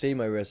to say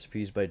my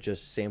recipes by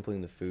just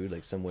sampling the food,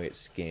 like some way it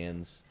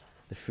scans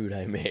The food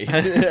I made.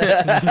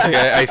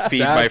 I feed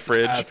my That's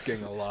fridge.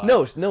 asking a lot.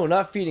 No,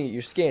 not feeding it.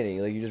 You're scanning.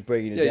 Like you're just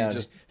breaking it Yeah, you down.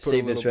 just put a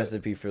Save this little bit.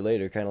 recipe for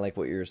later. Kind of like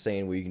what you were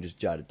saying, where you can just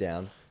jot it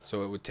down.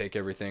 So it would take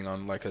everything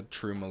on like a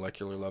true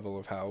molecular level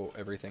of how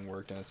everything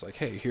worked, and it's like,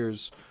 hey,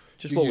 here's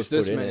Just you what use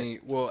was this put in many.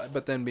 Well,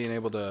 but then being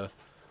able to,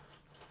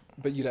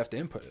 but you'd have to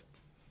input it,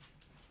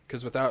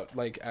 because without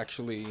like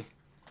actually,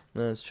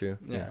 No, that's true.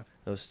 Yeah.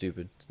 That was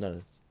stupid. It's not.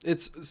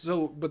 it's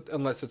so. But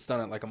unless it's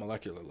done at like a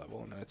molecular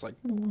level, and then it's like,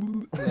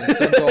 and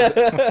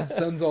then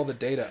sends all the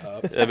data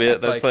up. That'd be-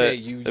 It's that's like, like- hey,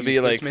 you that'd use be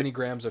this like- many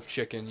grams of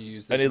chicken. You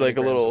use I this need, many like,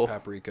 a grams little- of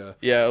paprika.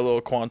 Yeah, a little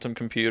quantum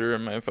computer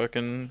in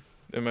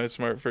my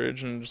smart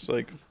fridge and just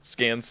like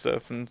scan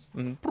stuff and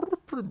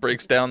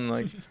breaks down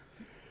like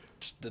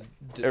Just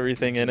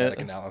Everything in genetic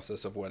it.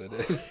 analysis of what it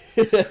is,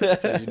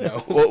 so you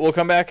know. we'll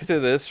come back to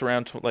this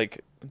around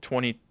like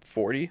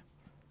 2040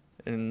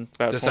 in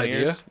about This 20 idea?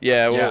 years.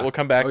 Yeah, Yeah. we'll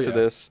come back Oh, to yeah.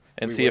 this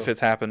and We see if will.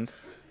 it's happened.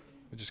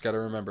 We just got to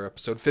remember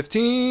episode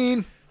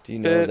 15. Do you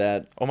know Fit.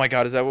 that Oh my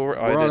god, is that what we're?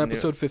 Oh, I We're on didn't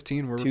episode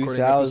 15. We're recording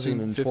 2000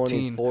 episode and 15.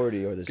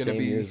 2040 are the Gonna same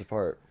be- years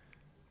apart?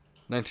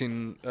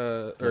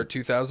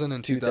 2000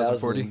 and 2000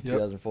 2040. and Yep.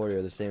 2040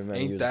 are the same amount of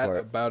Ain't years that apart.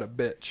 about a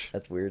bitch?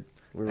 That's weird.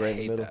 We're I right in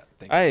hate the middle. that.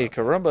 thinking Hey,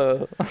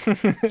 about that.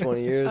 caramba.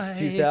 20 years, Ay,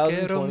 2000,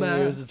 quiero 20 más.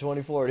 years to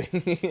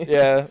 2040.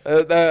 Yeah,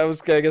 that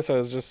was. I guess I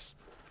was just.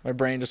 My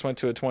brain just went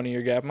to a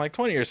 20-year gap. I'm like,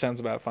 20 years sounds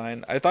about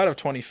fine. I thought of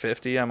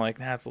 2050. I'm like,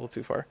 nah, it's a little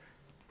too far.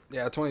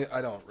 Yeah, 20.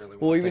 I don't really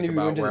want Well, to even think if you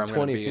about went to where the I'm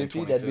going to be in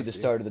 2050, that'd be the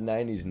 2050. start of the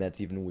 90s, and that's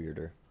even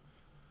weirder.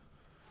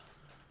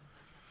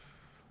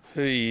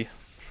 Hey.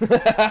 Look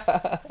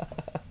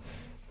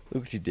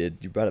what you did.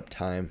 You brought up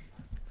time.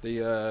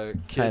 The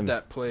kid Time.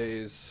 that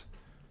plays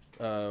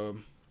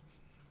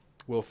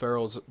Will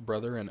Ferrell's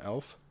brother in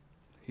Elf,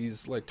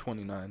 he's like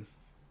 29.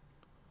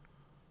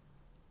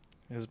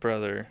 His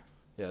brother.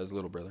 Yeah, his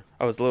little brother.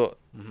 Oh, his little.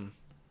 hmm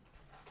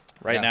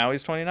Right Yeah. now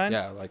he's 29.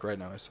 Yeah, like right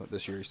now.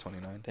 This year he's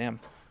 29, Damn.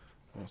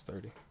 almost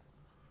 30.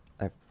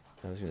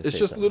 I was gonna It's say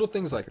just something. little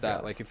things I like that.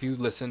 forgot. Like if you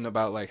listen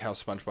about like how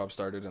SpongeBob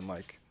started in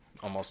like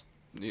almost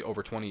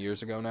over 20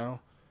 years ago now,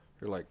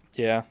 you're like,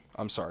 Yeah.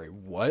 I'm sorry,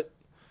 what?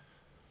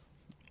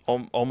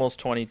 Almost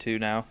 22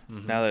 now.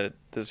 Mhm. Now that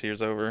this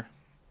year's over.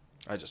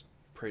 I just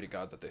pray to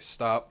God that they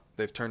stop.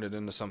 They've turned it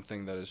into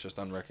something that is just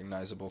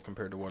unrecognizable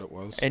compared to what it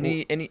was.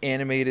 Any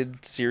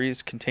animated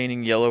series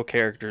containing yellow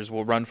characters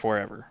will run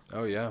forever.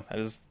 Oh yeah, That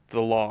is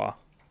the law.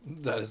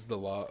 that is the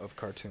law of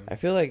cartoon. I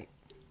feel like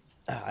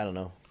I don't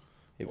know.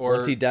 Or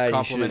Once he died, he should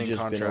have complimenting just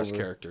been contrast over.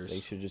 characters.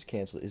 They should just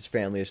cancel it. His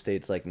family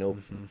estate's like, nope,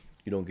 Mhm.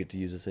 you don't get to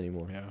use this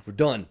anymore. Yeah. We're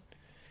done.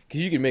 Because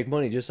you can make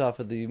money just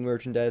off of the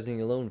merchandising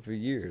alone for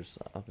years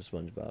off of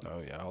SpongeBob.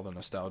 Oh yeah, all the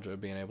nostalgia,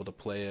 being able to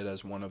play it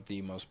as one of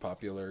the most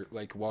popular.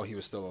 Like while he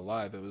was still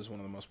alive, it was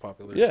one of the most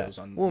popular Yeah. shows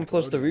on. Well, and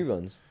plus the Nickelodeon.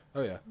 reruns.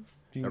 Oh yeah,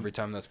 You- every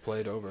time that's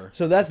played over.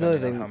 So that's another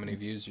depending on thing. how many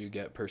views you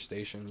get per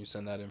station, you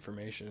send that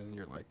information, and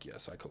you're like,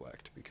 yes, I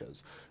collect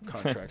because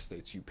contract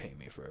states you pay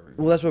me for every.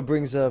 Well, that's what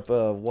brings up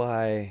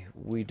why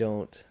we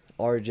don't.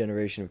 Our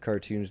generation of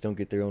cartoons don't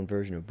get their own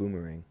version of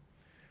Boomerang.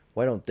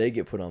 Why don't they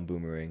get put on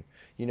Boomerang?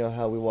 You know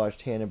how we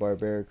watched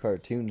Hanna-Barbera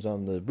cartoons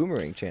on the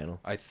Boomerang channel.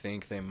 I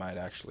think they might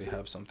actually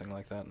have something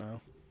like that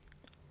now.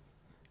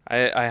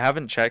 I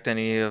haven't checked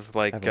any of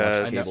like haven't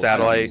watched cable.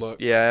 satellite. I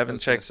looked- Yeah, I I haven't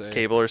was gonna checked say,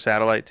 cable or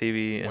satellite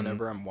TV. in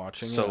Whenever I'm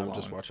watching so it, I'm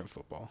just long. watching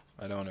football.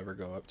 I don't ever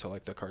go up to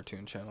like the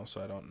cartoon channel,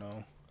 so I don't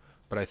know.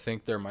 But I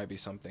think there might be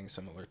something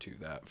similar to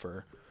that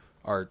for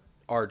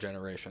our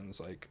generations,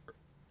 like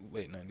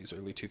late 90s,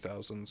 early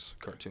 2000s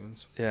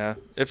cartoons. Yeah,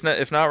 if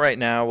not right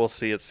now, we'll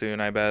see it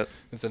soon. I bet.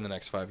 Within the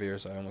next 5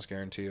 years, I almost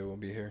guarantee it will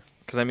be here.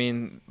 Because I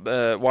mean,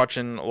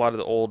 watching a lot of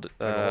the old,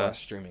 Like a whole ass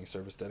streaming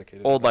service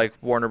dedicated. old to that. like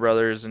Warner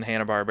Brothers and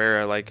Hanna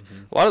Barbera, like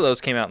Mhm. a lot of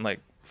those came out in like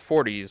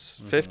 40s,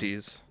 Mhm.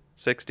 50s,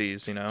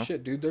 60s. You know.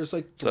 Shit, dude, there's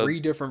like So- 3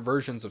 different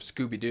versions of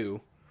Scooby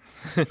Doo,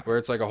 where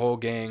it's like a whole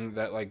gang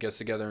that like gets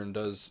together and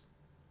does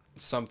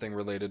something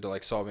related to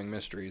like solving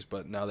mysteries,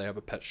 but now they have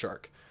a pet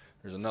shark.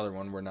 There's another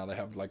one where now they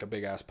have like a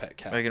big ass pet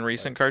cat. Like in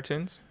recent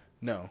cartoons.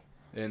 No,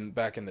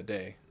 back in the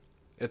day.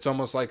 It's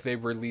almost like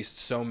they've released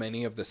so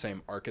many of the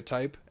same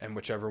archetype, and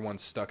whichever one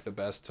stuck the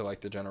best to like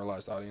the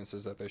generalized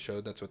audiences that they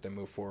showed, that's what they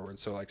move forward.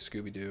 So like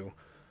Scooby Doo,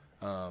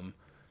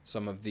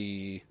 some of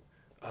the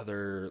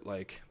other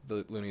like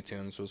the Looney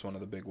Tunes was one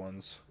of the big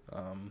ones.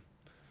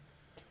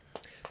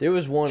 There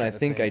was one I Trying to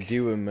think I think.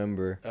 do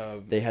remember. Uh,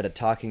 They had a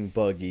talking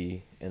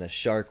buggy and a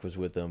shark was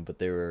with them, but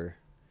they were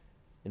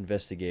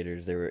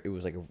investigators. It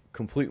was like a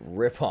complete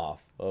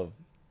rip-off of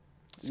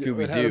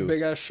Scooby It had a Doo.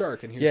 big ass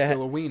shark, and he was Yeah.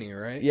 still a weenie,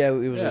 right? Yeah,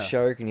 it was Yeah. a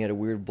shark, and he had a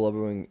weird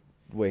blubbering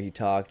way he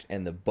talked,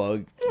 and the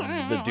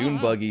dune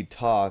buggy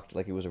talked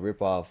like it was a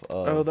rip-off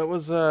of. Oh, that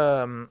was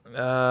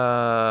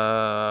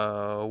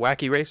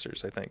Wacky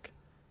Racers, I think,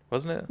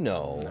 wasn't it?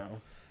 No.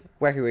 No.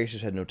 Wacky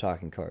Racers had no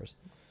talking cars.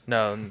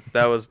 No,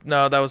 that was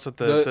with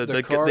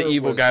the car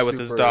evil was guy with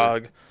his super,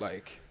 dog.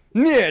 Like,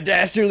 Yeah,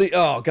 Dastardly.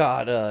 Oh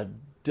God.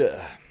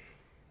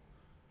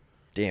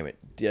 Damn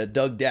it,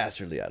 Doug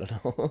Dastardly. I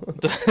don't know.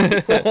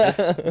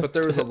 but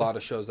there was a lot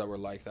of shows that were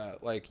like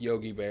that, like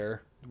Yogi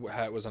Bear.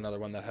 Hat was another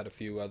one that had a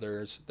few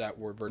others that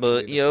were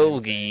virtually But the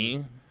same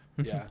thing.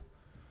 Yogi.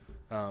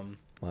 Yeah.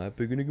 My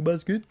picnic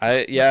basket.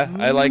 I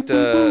liked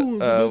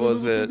what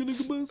was it?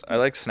 Picnic I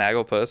liked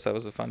Snagglepuss. That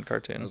was a fun That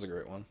cartoon. was a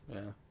great one. Yeah.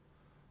 I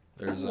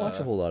There's don't watch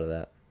a whole lot of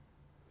that.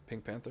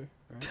 Pink Panther.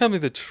 Right? Tell me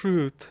the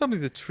truth. Tell me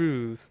the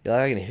truth. Yeah,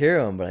 I can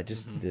hear them, but I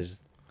just Mhm.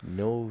 there's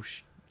no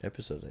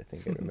episodes. I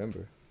think I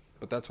remember.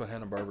 But that's what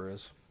Hanna-Barbera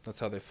is. That's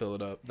how they fill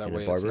it up. That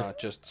way it's Hanna-Barbera? not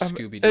just I'm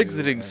Scooby-Doo.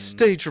 exiting and...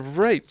 stage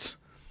right.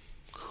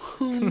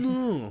 Well,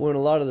 and a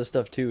lot of the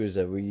stuff too is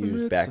that we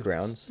use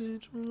backgrounds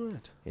Stage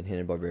right. in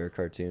Hanna-Barbera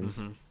cartoons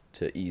Mhm.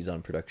 to ease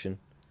on production.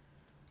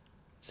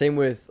 Same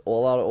with a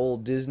lot of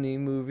old Disney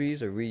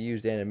movies or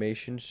reused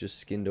animations just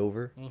skinned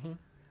over, Mhm.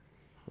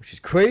 which is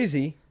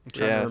crazy. I'm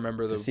trying Yeah. to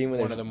remember To see when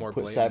one they of the more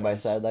put blatant side by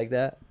ones. side like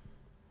that.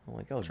 I'm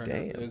like, oh Trying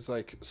to- damn. It's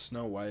like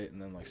Snow White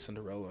and then like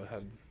Cinderella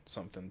had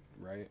something,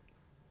 right?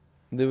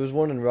 There was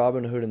one in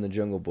Robin Hood and the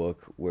Jungle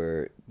Book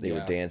where they Yeah,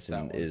 were dancing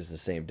that one. is the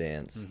same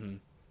dance. Mm-hmm.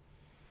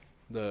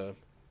 The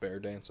bear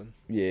dancing.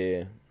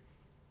 Yeah.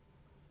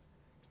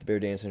 The bear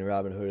dancing in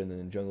Robin Hood, and then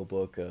in Jungle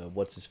Book,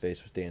 what's his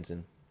face was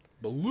dancing.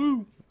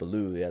 Baloo,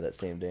 Baloo, yeah, that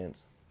same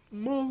dance.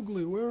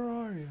 Mowgli, where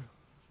are you?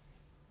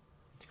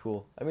 It's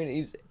cool. I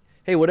mean,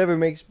 hey, whatever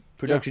makes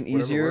production whatever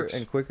easier works.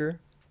 and quicker.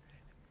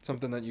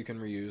 Something that you can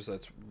reuse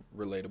that's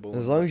relatable.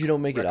 As and, long as you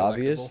don't make it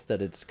obvious recollectible.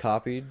 that it's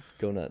copied,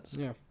 go nuts.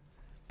 Yeah.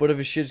 But if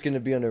a shit's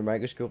gonna be under a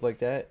microscope like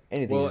that,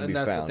 anything's Well, gonna and be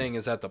that's found. the thing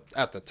is at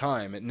the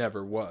time it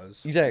never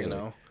was. Exactly. You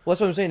know. Well,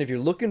 that's what I'm saying. If you're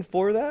looking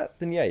for that,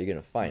 then yeah, you're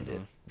gonna find it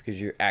Mhm.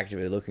 because you're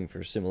actively looking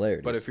for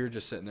similarities. But if you're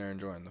just sitting there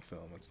enjoying the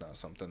film, it's not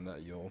something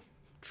that you'll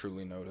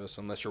truly notice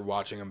unless you're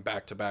watching them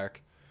back to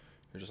back.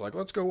 You're just like,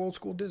 let's go old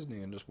school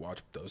Disney and just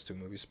watch those two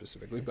movies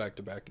specifically back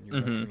to back, and you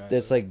Mhm. recognize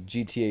that's it. like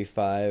GTA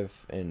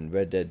 5 and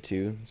Red Dead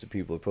 2. So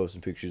people are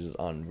posting pictures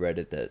on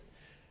Reddit that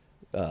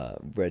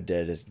Red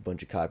Dead is a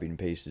bunch of copied and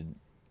pasted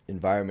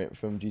environment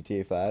from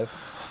GTA 5.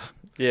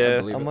 Yeah.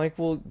 believe I'm it. like,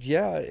 well,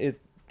 yeah, it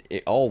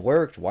all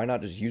worked. Why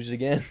not just use it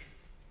again?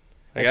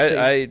 Like Let's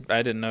say-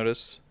 I didn't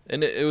notice,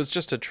 and it was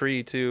just a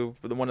tree too.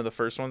 One of the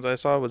first ones I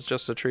saw was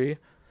just a tree,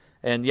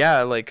 and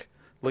yeah, like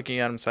looking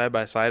at them side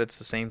by side, it's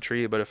the same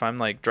tree. But if I'm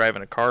like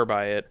driving a car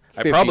by it,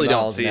 I 50 probably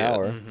don't miles see an it.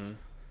 hour. Mhm.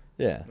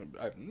 Yeah.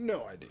 I have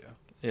no idea.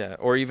 Yeah,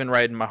 or even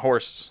riding my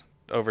horse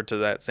over to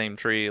that same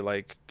tree.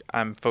 Like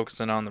I'm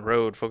focusing on the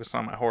road, focusing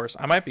on my horse.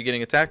 I might be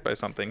getting attacked by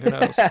something. Who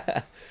knows?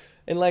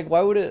 And like,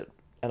 why would it?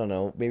 I don't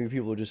know. Maybe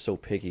people are just so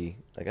picky.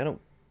 Like, I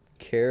don't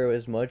care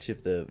as much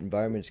if the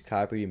environment's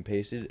copied and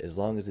pasted as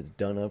long as it's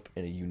done up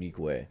in a unique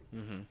way.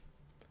 Mhm.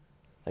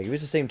 Like, if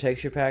it's the same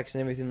texture packs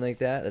and everything like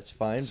that, that's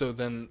fine. So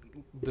then,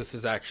 this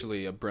is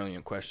actually a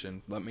brilliant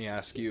question. Let me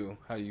ask you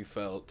how you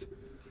felt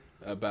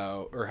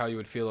about, or how you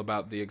would feel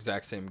about the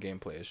exact same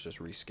gameplay. It's just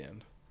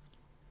reskinned.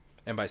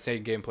 And by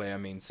saying gameplay, I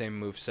mean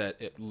same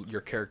moveset.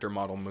 Your character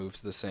model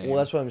moves the same. Well,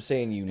 that's what I'm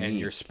saying. Unique. and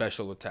your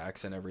special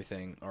attacks and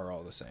everything are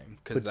all the same.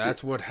 Because But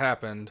that's what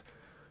happened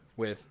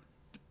with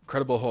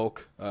Incredible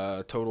Hulk,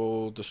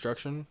 Total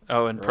Destruction.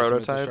 Oh, and or Ultimate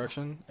Prototype?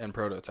 Destruction and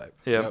Prototype.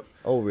 Yep.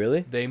 Oh,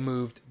 really? They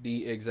moved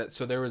the exact.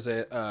 So there was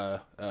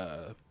a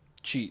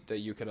cheat that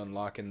you could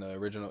unlock in the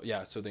original.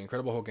 Yeah. So the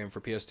Incredible Hulk game for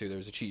PS2, there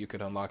was a cheat you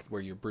could unlock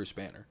where you're Bruce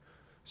Banner.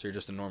 So you're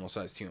just a normal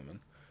sized human.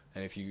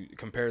 And if you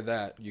compare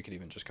that, you could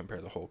even just compare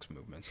the Hulk's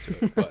movements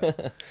to it.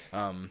 But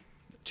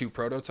to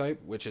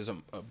Prototype, which is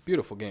a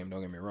beautiful game,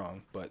 don't get me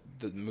wrong, but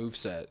the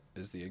moveset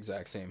is the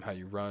exact same. How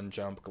you run,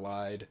 jump,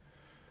 glide.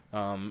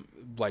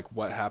 Like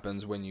what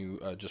happens when you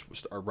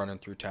just are running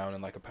through town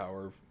in like a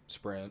power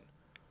sprint.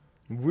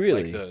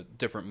 Really? Like the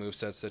different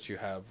movesets that you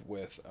have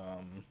with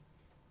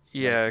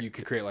Yeah, like you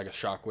could create like a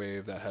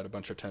shockwave that had a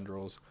bunch of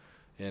tendrils.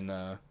 In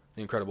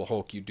Incredible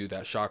Hulk, you do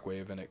that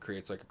shockwave and it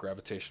creates like a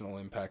gravitational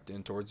impact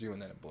in towards you,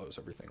 and then it blows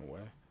everything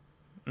away.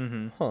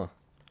 mm-hmm. Huh.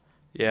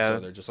 Yeah, So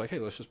they're just like, hey,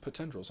 let's just put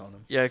tendrils on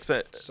them. yeah.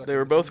 Because Suck they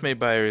were everything both made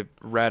by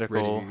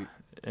Radical Radi-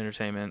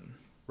 Entertainment.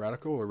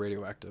 Radical or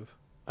radioactive?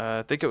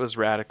 I think it was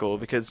Radical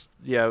because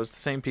yeah, it was the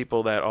same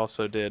people that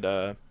also did.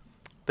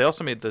 They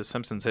also made the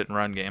Simpsons Hit and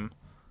Run game.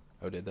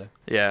 Oh, did they?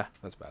 Yeah,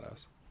 That's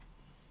badass.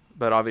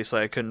 but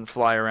obviously I couldn't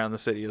fly around the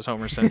city as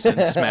Homer Simpson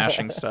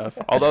smashing stuff.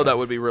 Although that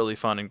would be really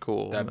fun and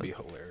cool. That'd be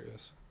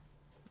hilarious.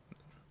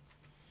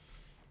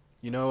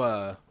 You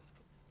know,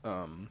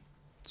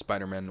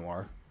 Spider-Man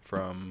Noir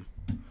from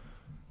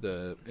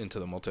the Into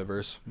the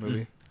Multiverse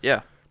movie.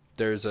 Yeah.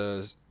 There's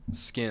a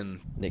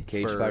skin Nick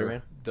Cage for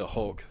Spider-Man? the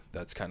Hulk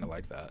that's kind of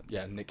like that.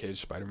 Yeah, Nick Cage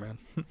Spider-Man,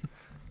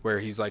 where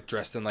he's like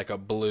dressed in like a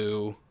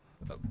blue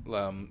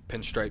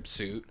pinstripe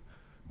suit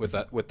with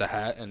the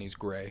hat, and he's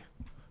gray.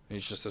 And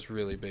he's just this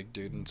really big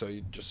dude, and so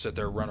you just sit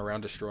there, run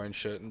around destroying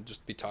shit, and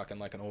just be talking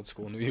like an old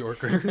school New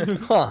Yorker.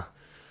 Huh.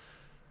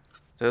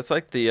 So it's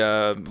like the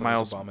Play as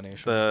Miles,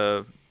 Abomination.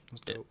 the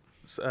That's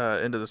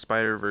dope. Into the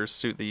Spider-Verse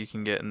suit that you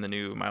can get in the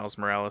new Miles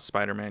Morales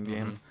Spider-Man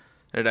game.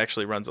 It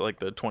actually runs at like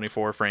the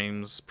 24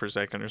 frames per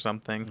second or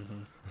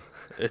something.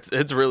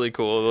 It's really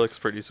cool. It looks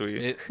pretty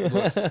sweet. It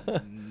looks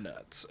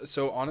nuts.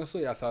 So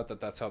honestly, I thought that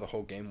that's how the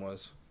whole game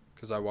was,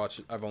 because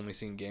I've only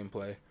seen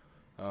gameplay,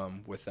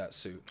 with that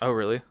suit, Oh,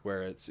 really?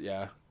 where it's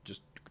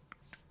just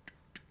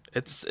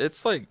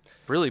It's like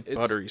really It's-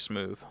 buttery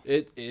smooth.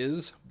 it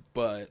is,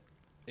 but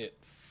it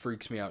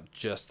freaks me out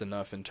just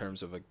enough in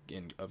terms of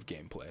of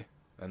gameplay,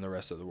 and the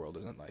rest of the world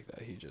isn't like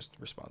that. He just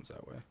responds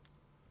that way.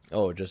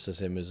 Oh, just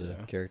as him as a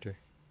Yeah. character.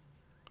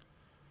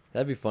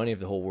 That'd be funny if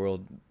the whole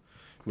world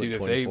went Dude, if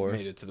 24. they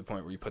made it to the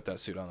point where you put that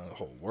suit on and the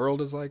whole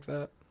world is like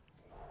that,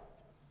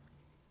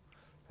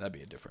 that'd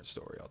be a different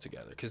story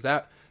altogether. Because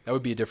that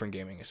would be a different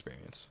gaming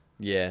experience.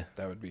 Yeah.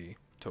 That would be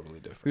totally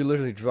different. You're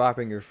literally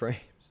dropping your frames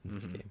in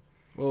this Mhm. game.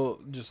 Well,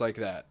 just like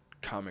that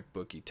comic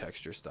booky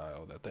texture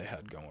style that they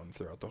had going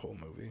throughout the whole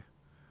movie.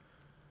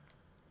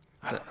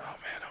 I don't know,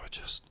 man. I would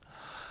just.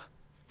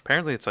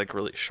 Apparently, it's like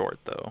really short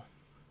though.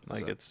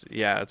 Like that-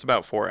 it's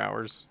about 4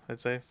 hours. I'd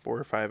say 4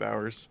 or 5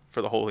 hours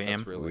for the whole game.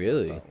 That's really,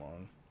 Really? that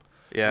long.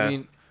 Yeah. I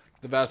mean,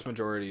 the vast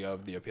majority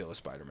of the appeal of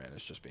Spider-Man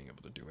is just being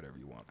able to do whatever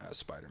you want as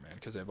Spider-Man,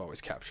 because they've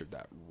always captured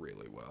that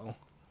really well.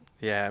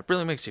 Yeah, it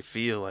really makes you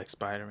feel like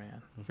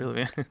Spider-Man.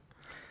 Really.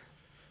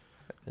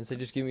 And say,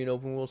 just give me an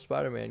open world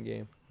Spider-Man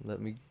game.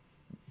 Let me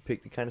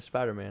pick the kind of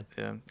Spider-Man.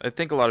 Yeah. I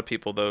think a lot of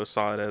people though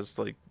saw it as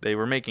like they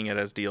were making it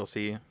as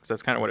DLC because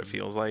that's kind of what it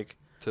feels like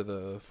To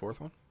the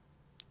fourth one?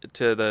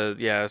 to the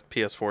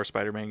PS4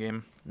 Spider-Man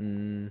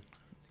game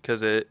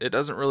because it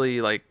doesn't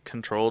really like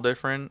control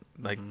different.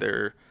 Like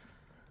Mhm.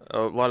 a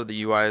lot of the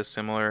UI is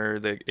similar.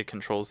 It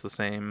controls the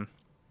same.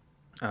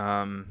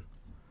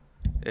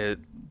 It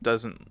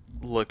doesn't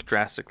look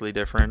drastically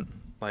different.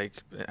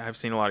 Like I've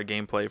seen a lot of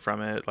gameplay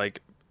from it.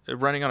 Like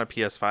running on a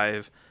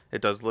PS5,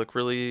 it does look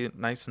really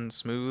nice and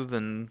smooth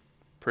and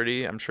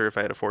pretty. I'm sure if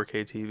I had a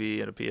 4K TV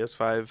and a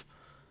PS5,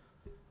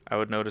 I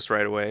would notice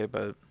right away.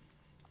 But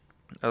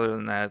other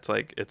than that,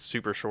 it's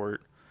super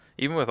short.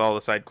 Even with all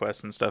the side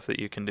quests and stuff that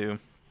you can do,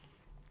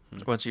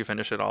 once you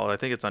finish it all, I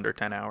think it's under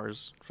 10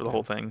 hours for the Yeah.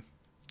 whole thing.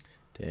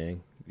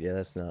 Dang. Yeah,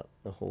 that's not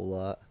a whole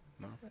lot.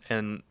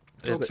 And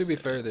Well, it's- to be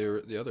fair,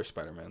 the other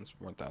Spider-Mans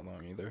weren't that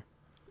long either.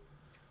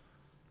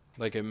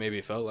 Like, it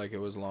maybe felt like it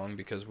was long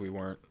because we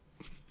weren't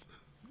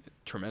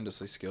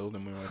tremendously skilled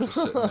and we weren't just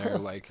sitting there,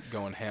 like,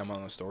 going ham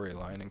on the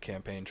storyline and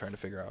campaign, trying to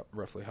figure out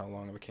roughly how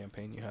long of a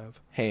campaign you have.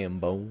 Ham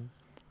bone.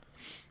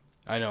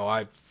 I know,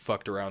 I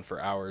fucked around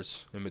for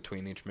hours in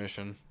between each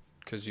mission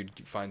because you'd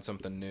find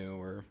something new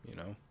or,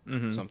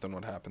 Mhm. something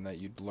would happen that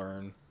you'd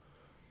learn.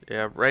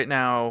 Yeah, right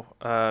now,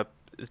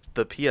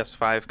 the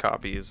PS5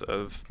 copies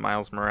of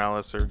Miles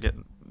Morales are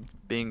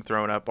being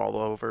thrown up all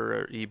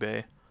over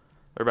eBay.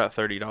 They're about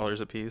 $30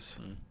 a piece.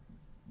 Mm.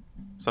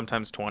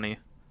 Sometimes 20.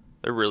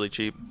 They're really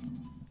cheap.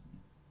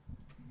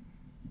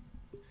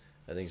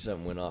 I think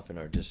something went off in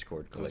our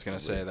Discord. I was going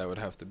to say that would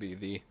have to be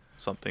the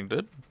Something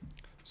did.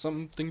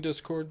 something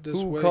Discord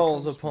this Who way.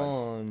 calls My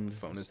upon?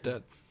 phone is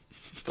dead.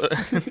 But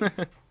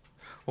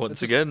once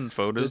just- again,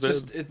 photos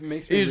did. It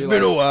makes me It's realize,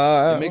 been a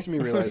while. It makes me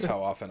realize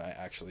how often I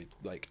actually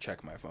like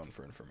check my phone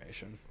for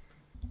information.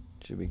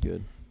 Should be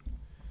good.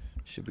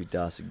 Should be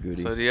das a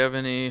goodie. So do you have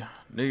any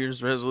New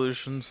Year's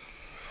resolutions?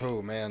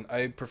 Oh man,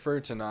 I prefer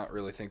to not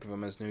really think of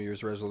them as New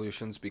Year's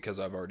resolutions because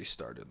I've already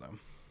started them.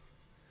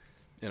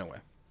 In a way.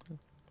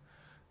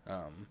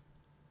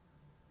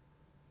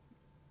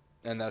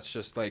 And that's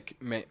just like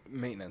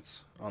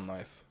maintenance on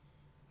life.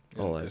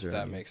 Oh, if that's that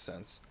right. makes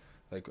sense.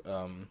 Like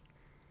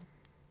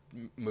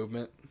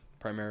movement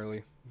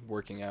primarily,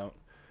 working out,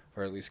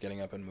 or at least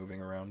getting up and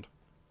moving around.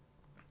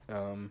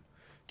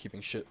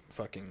 Keeping shit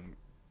fucking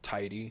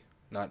tidy,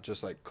 not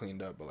just like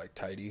cleaned up, but like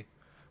tidy,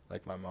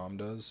 like my mom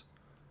does.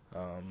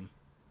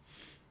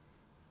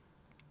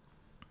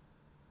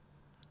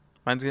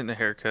 Mine's getting a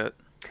haircut.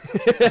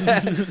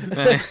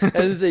 As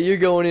I say, you're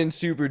going in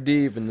super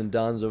deep, and then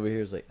Don's over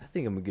here is like, I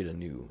think I'm gonna get a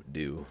new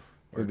do.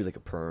 Maybe like a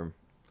perm.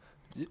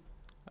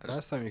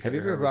 Last time you Have cut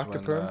you your ever hair was rocked a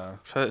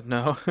when, perm?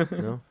 No.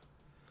 No.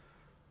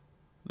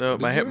 No,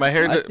 Did my you hair, my ever-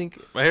 hair, I d-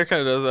 think. my hair kind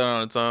of does that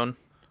on its own.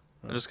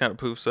 It just kind of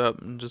poofs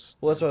up and just.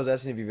 Well, that's what I was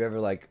asking if you've ever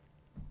like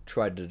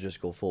tried to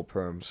just go full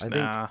perm. I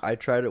Nah. think I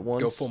tried it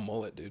once. Go full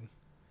mullet, dude.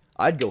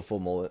 I'd go full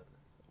mullet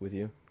with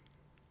you.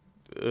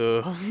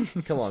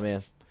 Come on,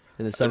 man.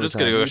 In the I'm summertime. just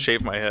gonna go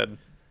shave my head.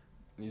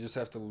 You just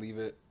have to leave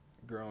it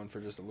growing for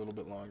just a little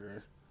bit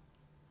longer.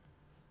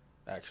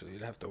 Actually,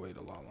 you'd have to wait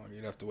a lot longer.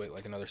 You'd have to wait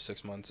like another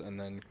 6 months and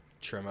then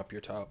trim up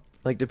your top.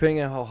 Like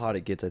depending on how hot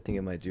it gets, I think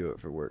I might do it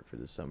for work for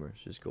this summer.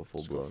 Just go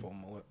full Just go blown full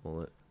mullet.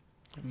 mullet.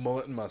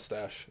 Mullet and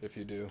mustache. If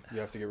you do, you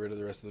have to get rid of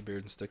the rest of the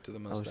beard and stick to the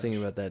I mustache. was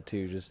thinking about that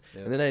too. Just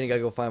Yeah. and then I gotta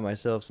go find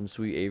myself some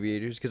sweet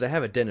aviators because I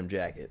have a denim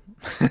jacket.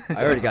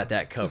 I already got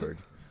that covered.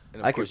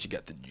 And of I course, you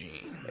got the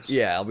jeans.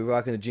 Yeah, I'll be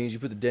rocking the jeans. You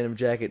put the denim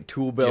jacket,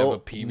 tool Do you have a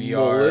belt, PBR?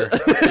 mullet. Do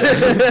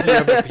you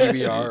have a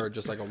PBR or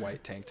just like a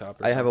white tank top?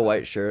 Or I have a something?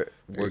 white shirt,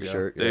 There you work go.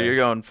 shirt. Dude, yeah. you're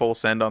going full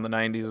send on the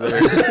 90s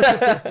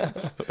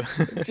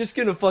there. Just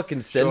gonna fucking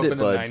Show send up it, in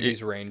a bud.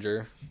 90s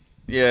Ranger.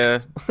 Yeah.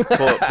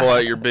 Pull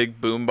out your big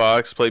boom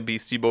box, play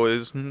Beastie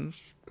Boys.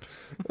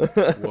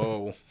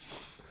 Whoa.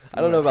 I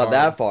don't know about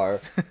that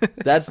far.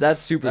 That's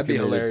super. That'd be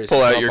committed. hilarious. Pull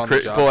Show out up your on the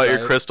job pull out your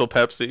site. Crystal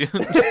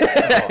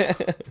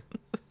Pepsi.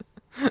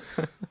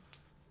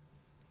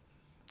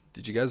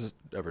 Did you guys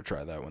ever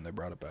try that when they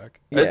brought it back?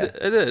 Yeah.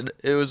 I did.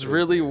 It was It was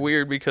really weird.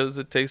 weird because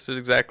it tasted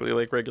exactly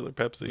like regular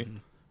Pepsi.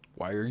 Mhm.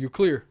 Why are you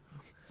clear?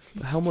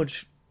 How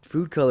much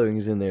food coloring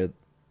is in there?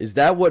 Is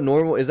that what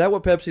normal? Is that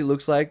what Pepsi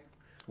looks like?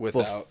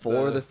 Without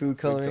Before the food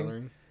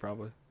coloring?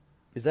 probably.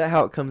 Is that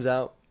how it comes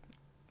out?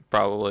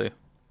 Probably.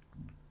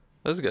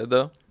 That's good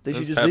though. They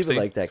should That's just leave it Pepsi.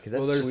 like that because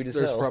that's Well, sweet as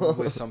there's hell.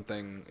 probably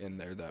something in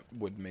there that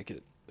would make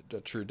it a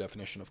true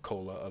definition of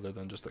cola, other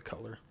than just the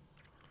color.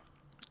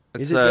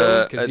 Is It's it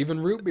though? Because even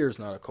root beer is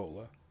not a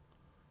cola.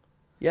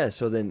 Yeah.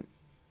 So then,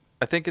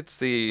 I think it's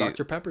the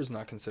Dr Pepper's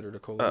not considered a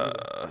cola.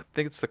 either. I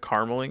think it's the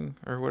carameling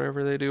or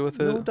whatever they do with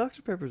it. no,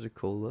 Dr Pepper's a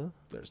cola.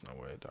 There's no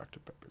way Dr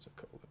Pepper's a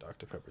cola.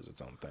 Dr Pepper's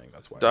its own thing.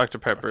 That's why. Dr.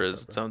 Pepper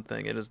is its own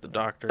thing. It is the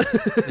doctor.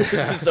 It's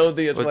its own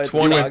thing. It's why With it's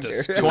 20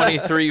 Dr.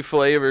 23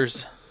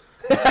 flavors.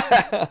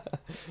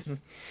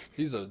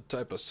 He's a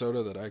type of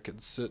soda that I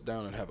could sit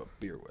down and have a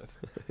beer with.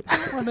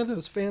 One of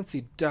those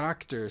fancy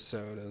doctor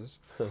sodas.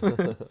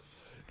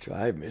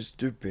 Try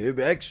Mr. Pibb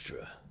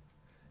Extra.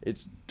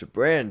 It's the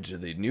brand to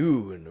the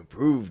new and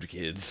approved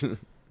kids.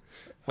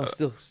 While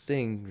still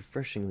staying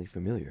refreshingly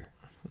familiar.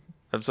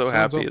 I'm so Sounds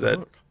happy off the that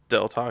hook.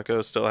 Del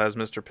Taco still has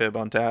Mr. Pibb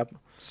on tap.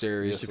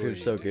 Seriously,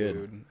 Pibb's so good.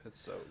 dude. It's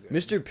so good.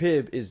 Mr.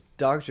 Pibb is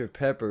Dr.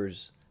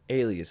 Pepper's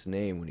alias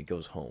name when he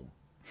goes home.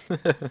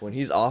 When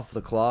he's off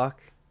the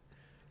clock,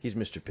 he's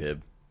Mr.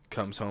 Pibb.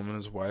 Comes home and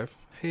his wife.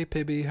 Hey,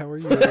 Pibby, how are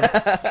you?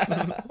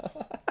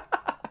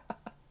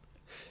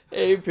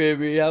 Hey,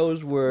 Pibby, how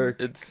was work?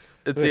 It's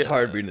It's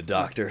hard being a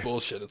doctor.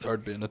 Bullshit. It's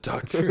hard being a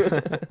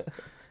doctor.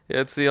 Yeah,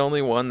 it's the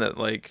only one that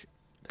like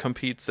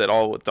competes at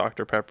all with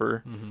Dr.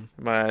 Pepper. Mhm.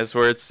 In my eyes,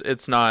 where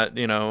it's not,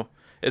 you know,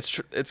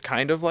 it's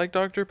kind of like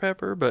Dr.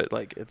 Pepper, but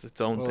like it's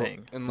its own Well,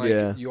 thing. and like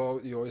Yeah. you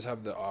always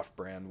have the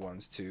off-brand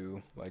ones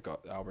too, like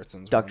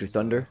Albertsons. Dr. ones,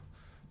 Thunder?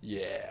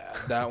 Yeah,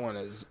 that one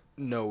is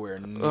nowhere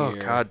near. Oh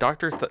God,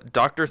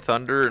 Dr.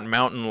 Thunder and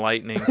Mountain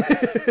Lightning.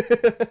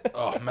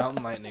 Oh,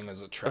 Mountain Lightning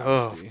is a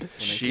travesty. when it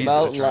Jesus. came to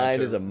Mountain trying Lion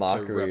to- is a to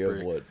mockery of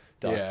repre- what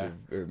Dr.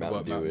 or what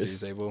Mountain Dew Mountain Dew is.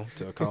 is able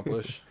to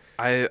accomplish.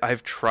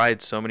 I've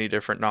tried so many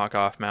different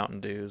knockoff Mountain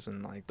Dews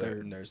and like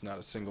they're There's not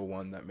a single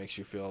one that makes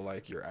you feel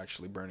like you're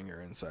actually burning your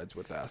insides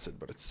with acid,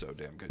 but it's so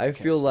damn good. I you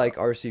can't feel like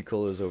stop. RC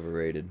Cola is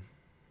overrated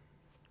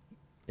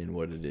in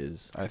what it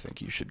is. I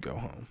think you should go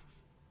home.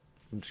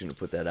 I'm just going to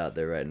put that out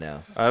there right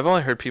now. I've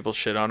only heard people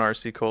shit on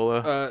RC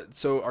Cola.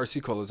 So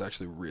RC Cola is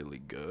actually really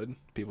good.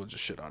 People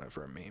just shit on it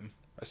for a meme.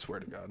 I swear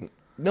to God.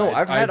 No,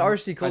 I've had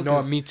RC Cola. I know,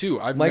 'cause- me too.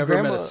 I've my never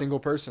met grandma- a single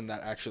person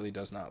that actually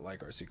does not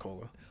like RC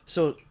Cola.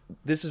 So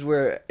this is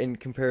where, in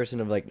comparison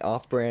of like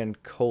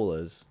off-brand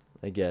colas,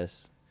 I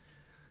guess,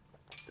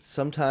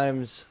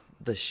 sometimes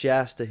the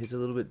Shasta hits a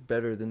little bit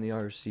better than the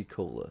RC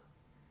Cola.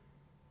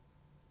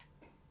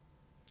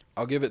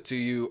 I'll give it to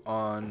you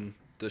on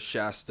the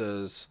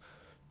Shasta's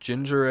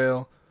ginger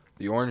ale,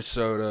 the orange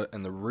soda,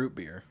 and the root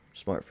beer.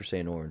 Smart for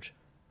saying orange.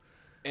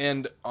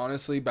 And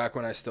honestly, back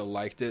when I still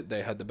liked it,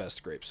 they had the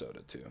best grape soda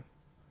too.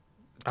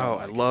 Don't Oh,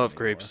 I like it love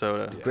grape anymore.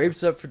 soda. Yeah.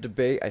 Grapes up for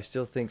debate. I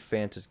still think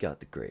Fanta's got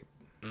the grape.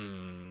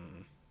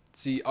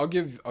 See, I'll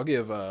give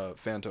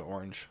Fanta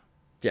orange.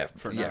 Yeah,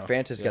 For yeah. now,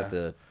 Fanta's yeah. got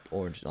the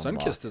orange. On lock.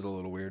 Sunkist is a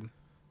little weird.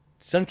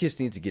 Sunkist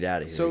needs to get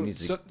out of here. He So,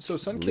 needs so, to so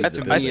leave Sunkist the to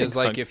business. me is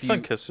like if you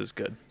Sunkist is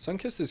good.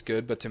 Sunkist is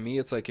good, but to me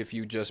it's like if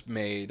you just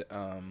made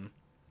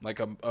like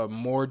a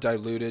more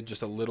diluted,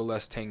 just a little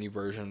less tangy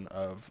version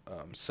of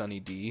Sunny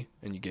D,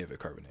 and you gave it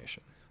carbonation.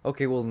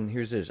 Okay, well then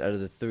here's this. Out of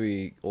the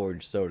 3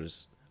 orange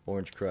sodas,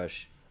 Orange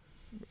Crush,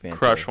 Fanta,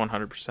 Crush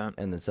 100%.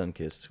 and then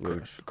Sunkist.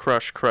 Where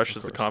Crush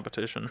is the course.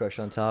 competition. Crush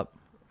on top.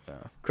 Yeah.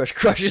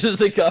 Crushes is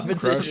the Crush,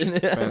 competition.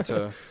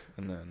 Fanta,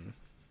 and then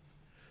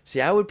See,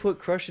 I would put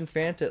Crush and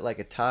Fanta at like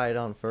a tied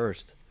on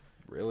first.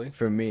 really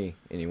For me,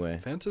 anyway.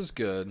 Fanta's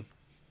good,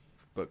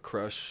 but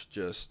Crush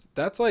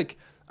that's like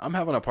I'm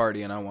having a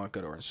party and I want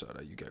good orange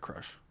soda. You get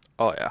Crush.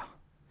 Oh yeah.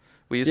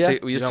 We used Yeah. to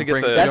we You used to don't get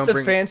bring- the You That's don't the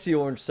bring- fancy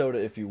orange soda,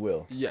 if you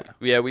will. Yeah.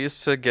 yeah, we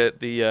used to get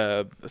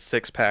the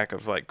 6-pack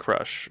of like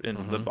Crush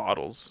in the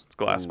bottles,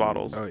 glass Ooh.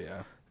 bottles. Oh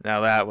yeah.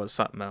 Now that was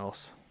something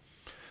else.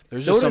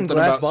 There's Soda just in something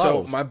glass about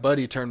bottles. so my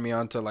buddy turned me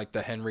on to like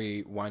the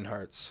Henry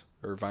Weinhardts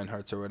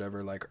or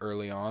whatever like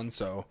early on.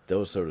 So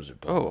Those sodas are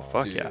Oh, bomb.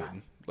 fuck dude, yeah.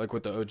 like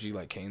with the OG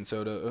like cane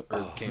soda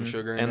or cane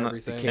sugar and, And,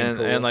 everything. cane and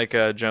Cola.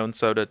 like Jones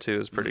soda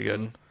too is pretty good.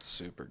 Mhm.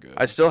 Super good.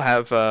 I still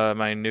have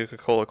my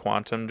Nuka-Cola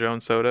Quantum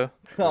Jones soda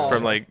Oh.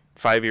 from like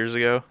 5 years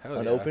ago. Hell yeah.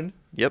 Unopened?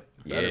 Yep,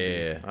 Better be.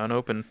 Yeah.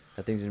 unopened.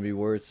 That thing's going to be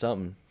worth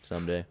something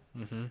someday.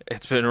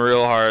 It's been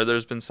real hard.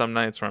 There's been some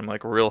nights where I'm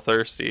like real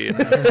thirsty. And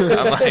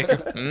I'm like,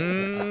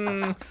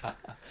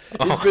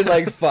 It's been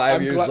like 5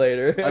 I'm years glad-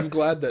 later. I'm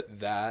glad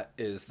that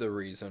is the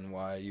reason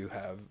why you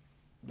have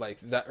like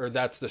that, or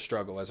that's the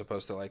struggle as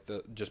opposed to like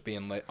the just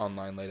being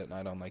online late at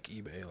night on like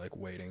eBay, like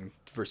waiting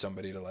for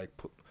somebody to like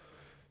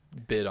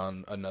bid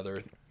on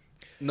another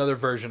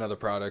version of the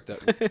product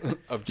that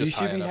of you just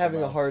high should be enough having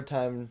a amounts. hard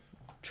time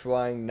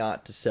trying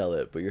not to sell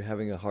it, but you're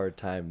having a hard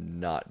time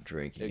not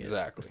drinking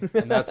Exactly.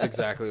 And that's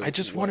exactly I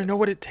just want to know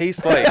what it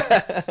tastes like.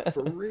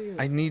 For real.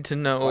 I need to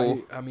know.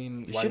 Why, I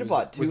mean, You why should've was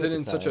bought it, was two it at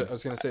in the such a? time. I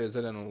was gonna say, is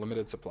it in a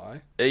limited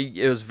supply?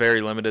 It was very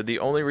limited. The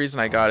only reason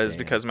I got it is damn.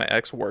 because my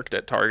ex worked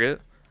at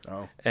Target,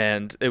 Oh,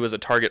 and it was a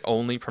Target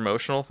only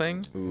promotional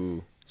thing. it.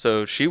 Ooh.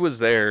 So she was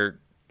there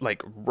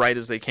like right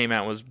as they came out,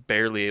 and was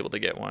barely able to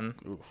get one,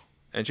 Ooh.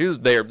 and she was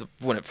there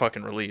when it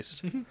fucking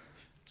released.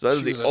 So that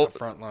was she was the, at the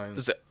front lines.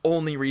 that's the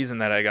only reason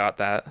that I got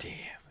that. Damn.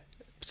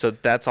 So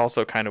that's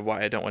also kind of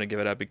why I don't want to give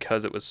it up,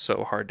 because it was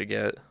so hard to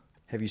get.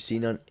 Have you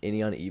seen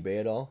any on eBay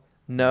at all?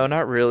 No,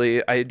 not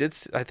really. I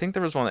think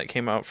there was one that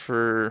came out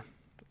for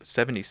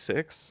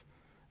 76.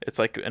 It's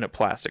like in a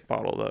plastic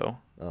bottle though.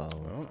 Oh.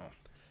 Oh,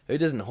 It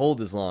doesn't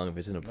hold as long if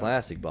it's in a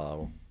plastic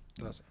bottle.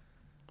 that's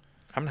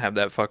I'm gonna have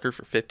that fucker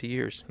for 50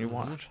 years. You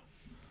watch.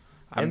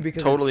 I'm And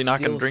because totally it's not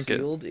gonna still drink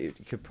sealed,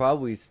 it could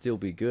probably still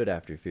be good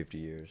after 50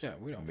 years. yeah.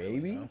 We don't Maybe?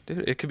 really know. it.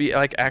 Dude, it could be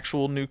like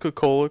actual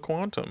Nuka-Cola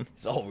Quantum.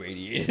 It's all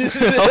radiated.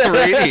 All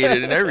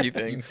radiated and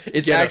everything.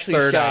 It's Get a actually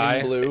third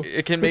shining eye. blue.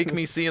 It can make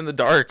me see in the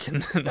dark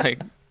and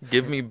like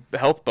give me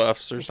health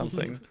buffs or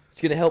something. It's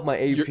gonna help my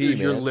AP,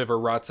 Your man. liver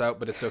rots out,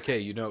 but it's okay.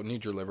 You don't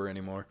need your liver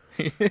anymore.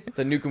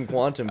 The Nukem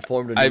Quantum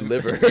formed a new I've,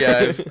 liver.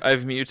 yeah,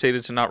 I've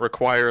mutated to not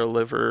require a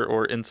liver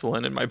or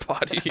insulin in my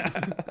body.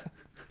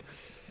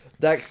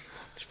 That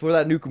for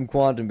that Nukem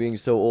Quantum being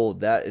so old,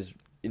 that is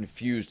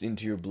infused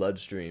into your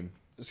bloodstream. I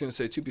was gonna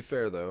say, to be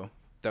fair though,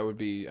 that would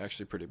be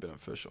actually pretty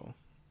beneficial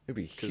It'd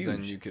be because huge.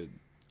 then you could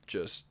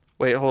just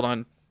Wait, hold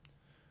on.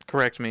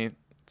 Correct me.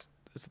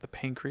 Is it the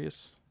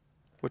pancreas?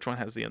 Which one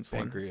has the insulin?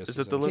 Pancreas Is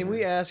is it the insulin. liver? Can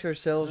we ask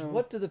ourselves, No.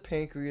 what do the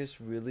pancreas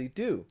really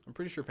do? I'm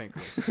pretty sure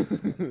pancreas. Is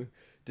insulin.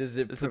 Does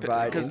it Is the pa-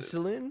 provide 'cause-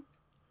 insulin,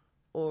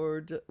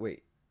 or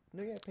wait?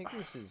 No, yeah,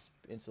 pancreas is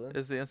insulin.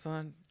 Is the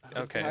insulin?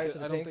 don't Okay. Ties to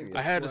the I don't think pancreas.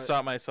 I had to what-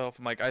 stop myself.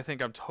 I'm like, I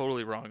think I'm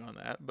totally wrong on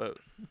that, but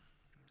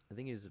I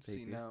think it is the See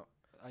pancreas. now,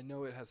 I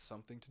know it has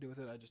something to do with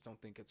it. I just don't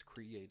think it's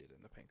created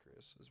in the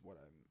pancreas. Is what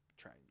I'm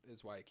trying.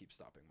 Is why I keep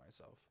stopping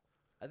myself.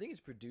 I think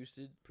it's produced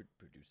in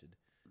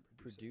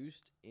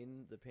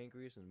the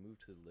pancreas and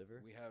moved to the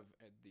liver. We have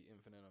the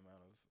infinite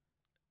amount of.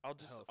 Health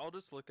I'll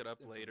just look it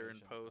up later and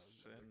information about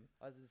post. liver. And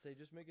I was gonna say,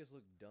 just make us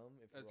look dumb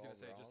if I was we're gonna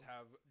all say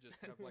wrong. just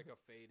have like a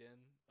fade in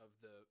of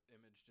the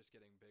image just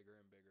getting bigger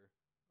and bigger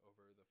over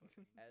the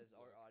fucking. As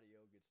our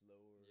audio gets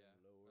lower yeah, and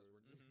as lower.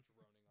 we're just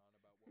droning on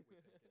about what we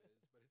think it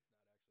is, but it's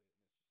not actually.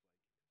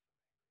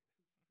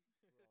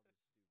 It's just like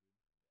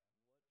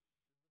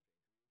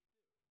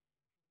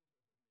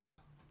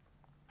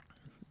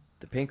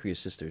The pancreas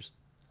sisters.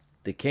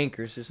 The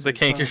canker sisters. the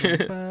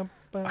canker.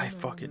 I I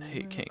fucking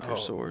hate canker Oh.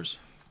 sores.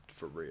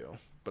 For real.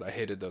 But I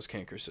hated those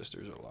canker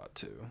sisters a lot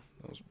too.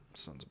 Those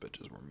sons of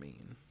bitches were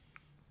mean.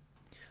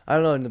 I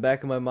don't know. In the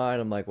back of my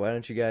mind, I'm like, why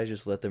don't you guys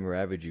just let them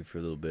ravage you for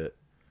a little bit?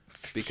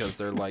 Because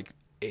they're like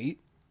 8,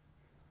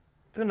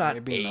 They're not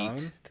maybe 8.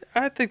 9.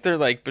 I think they're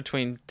like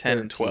between 10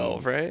 and 13.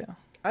 12, right?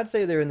 I'd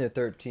say they're in their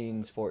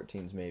 13s,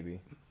 14s,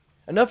 maybe.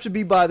 Enough to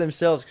be by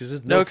themselves because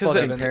there's no, No, 'cause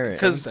fucking seven- parent.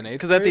 seventh and eighth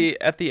Because at grade?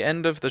 the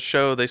end of the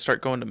show they start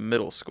going to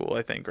middle school,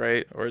 I think,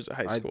 right? Or is it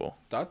high I- school?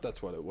 Thought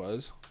that's what it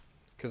was.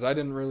 Because I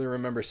didn't really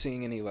remember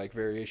seeing any like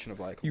variation of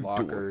like You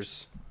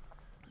lockers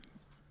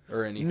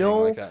or anything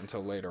No. like that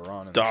until later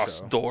on in Das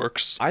the show.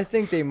 dorks. I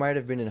think they might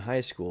have been in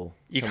high school.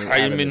 You coming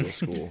I out of mean- middle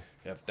school.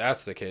 If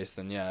that's the case,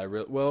 then yeah,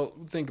 well,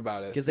 think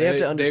about it. 'Cause they have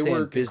to understand They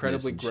were business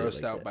incredibly and shit grossed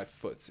like out that. by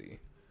footsie.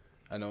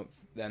 I don't.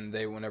 And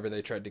they, whenever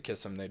they tried to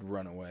kiss him, they'd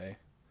run away.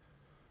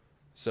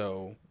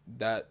 So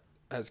that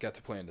has got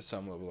to play into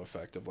some level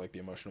effect of like the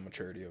emotional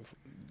maturity of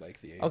like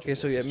the age. Okay, of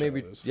so what yeah, this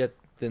maybe child is.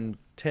 then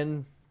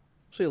 10,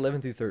 say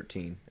 11 through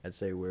 13. I'd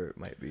say where it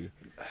might be,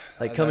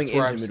 like That's coming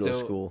where into I'm middle still-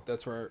 school.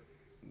 That's where.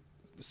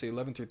 See,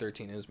 11 through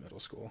 13 is middle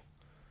school.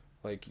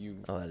 Like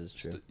you. Oh, that is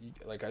true.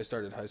 Like I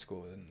started high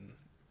school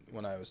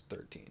when I was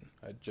 13.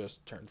 I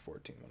just turned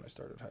 14 when I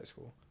started high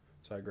school,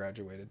 so I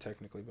graduated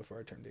technically before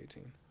I turned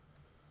 18.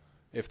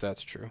 If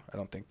that's true, I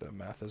don't think the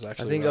math is I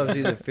actually. think I right. was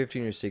either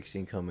 15 or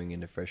 16 coming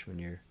into freshman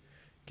year.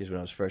 Because when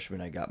I was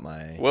freshman, I got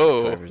my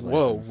Whoa. driver's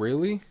Whoa, license.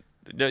 really?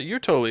 No, you're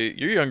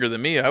younger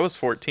than me. I was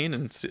 14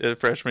 in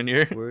freshman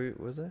year. Where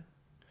was I?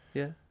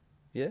 Yeah,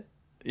 Yeah, Were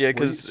you-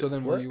 because so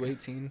then were what? you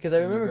 18? because I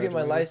when you remember getting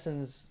my graduated?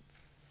 license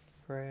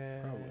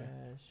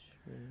freshman.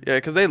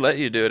 they let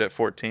you do it at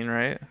 14,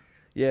 right?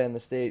 Yeah, in the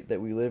state that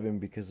we live in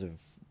because of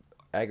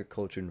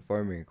agriculture and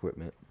farming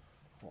equipment.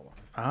 Hold on.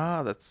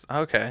 Ah, that's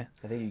okay.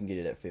 I think you can get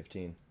it at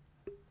 15.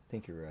 I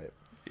think you're right.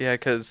 Yeah,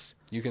 because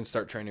You can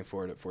start training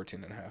for it at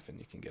 14 and a half, and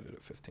you can get it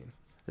at 15.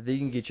 I think you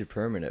can get your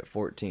permit at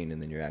 14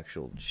 and then your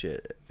actual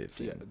shit at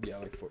 15. Yeah,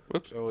 like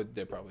Whoops. Oh,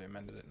 they probably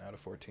amended it now to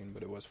 14,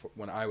 but it was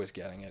when I was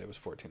getting it, it was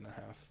 14 and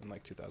a half in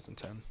like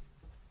 2010.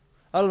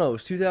 I don't know. It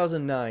was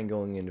 2009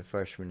 going into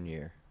freshman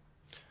year.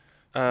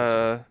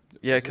 yeah,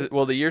 Is cause, it?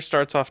 well, the year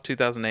starts off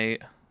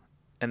 2008,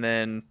 and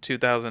then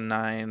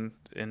 2009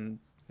 in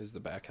Is the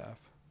back half?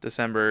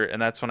 December, and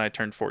that's when I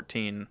turned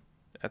 14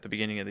 at the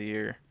beginning of the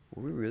year.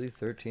 Were we really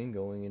 13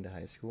 going into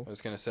high school? I was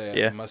gonna say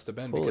Yeah. it must have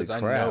been Holy because I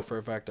crap. know for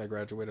a fact I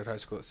graduated high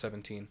school at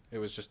 17. It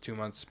was just 2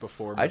 months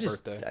before my I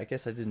birthday.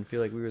 guess I didn't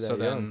feel like we were that So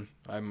then young.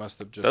 I must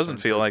have just Doesn't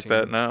turned feel like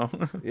 13. that now.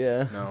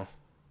 Yeah. No,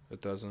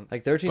 it doesn't.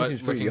 Like 13 But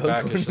seems pretty looking young.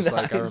 back, going it's just into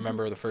like I high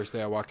remember the first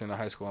day I walked into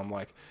high school. I'm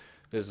like,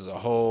 this is a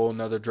whole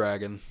nother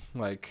dragon.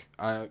 Like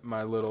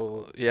my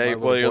little Yeah, my well,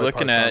 little you're boy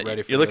looking parts aren't at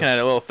ready for you're looking this.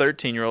 at a little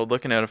 13-year-old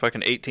looking at a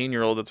fucking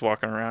 18-year-old that's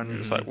walking around. You're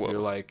just like, You're whoa.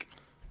 like,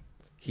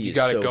 He you is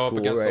gotta so go up cool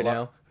against right the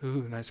now.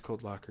 Ooh, nice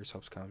cold lockers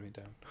helps calm me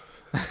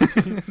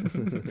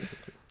down.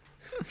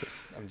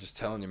 I'm just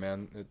telling you,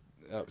 man.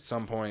 At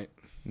some point,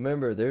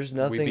 Remember, there's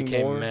nothing we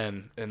became more.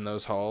 men in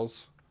those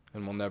halls,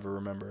 and we'll never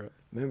remember it.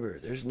 Remember,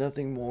 there's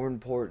nothing more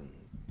important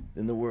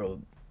in the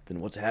world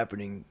than what's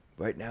happening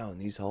right now in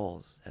these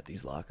halls at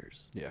these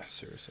lockers. Yeah,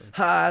 seriously.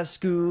 High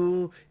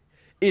school,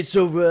 it's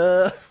so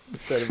rough.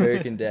 That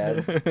American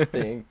Dad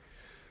thing.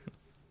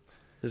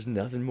 There's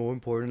nothing more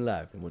important in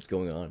life than what's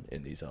going on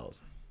in these halls.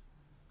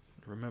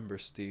 Remember,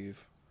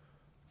 Steve,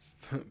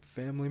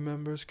 family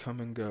members come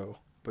and go,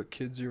 but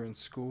kids you're in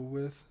school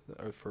with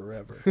are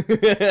forever.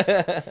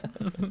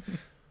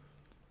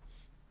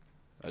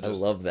 I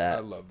love that.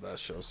 I love that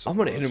show so I'm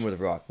gonna much. hit him with a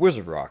rock. Where's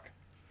a rock?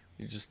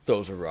 He just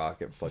throws a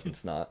rock at fucking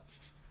Snot.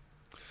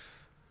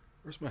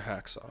 Where's my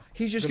hacksaw?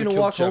 He's just I'm gonna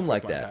kill walk Jeff home with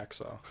like my that.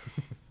 Hacksaw.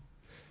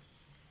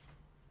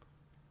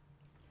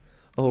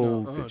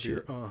 Oh, No, good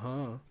dear.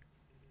 shit.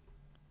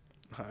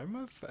 I'm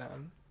a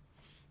fan.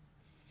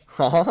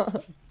 Huh?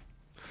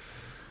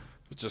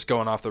 Just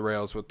going off the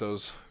rails with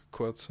those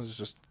quotes. It's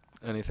just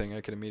anything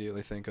I could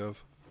immediately think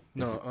of.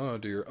 No,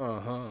 dear.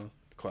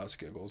 Klaus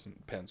giggles and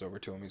pans over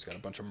to him. He's got a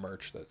bunch of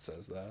merch that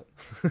says that.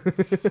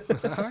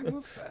 I'm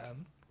a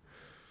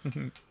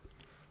fan.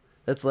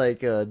 That's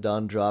like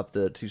Don dropped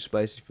the too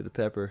spicy for the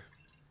pepper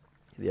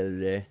the other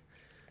day,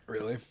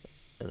 Really?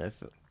 and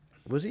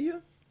was it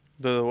you?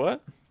 The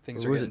what?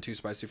 Things Or are was getting it- too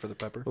spicy for the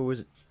pepper. Or was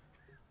it?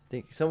 I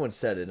think someone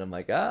said it. And I'm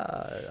like,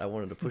 I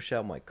wanted to push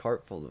out my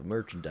cart full of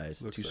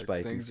merchandise. Looks Too like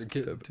spicy. things are for the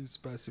getting pepper. too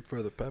spicy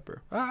for the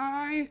pepper.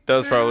 I That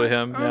was probably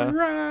have him, yeah.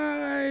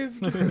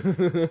 arrived.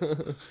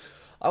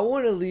 I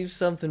want to leave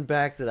something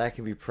back that I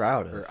can be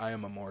proud of. Or I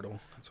am immortal.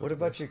 That's What it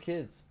about is. your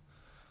kids?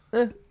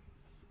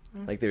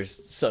 Like there's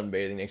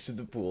sunbathing next to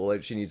the pool.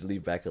 Like she needs to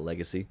leave back a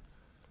legacy.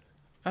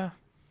 Ah.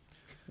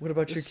 What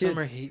about This your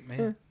summer kids? heat,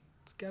 man?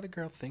 It's got a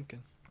girl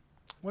thinking.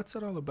 What's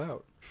it all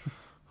about?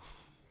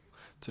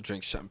 To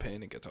drink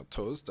champagne and get our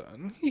toes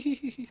done.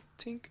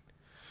 Tink.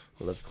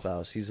 I love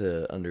Klaus. He's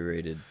a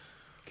underrated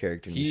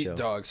character in the show.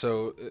 Dog.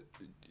 So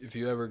if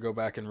you ever go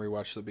back and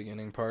rewatch the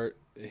beginning part,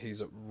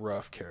 he's a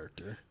rough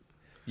character.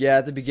 Yeah,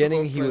 at the beginning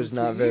Oh, he was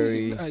not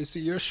Francine, very. I see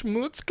your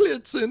schmutz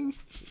glitzen.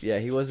 Yeah,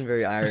 he wasn't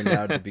very ironed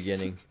out at the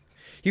beginning.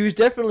 He was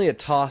definitely a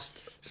toss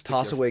Stick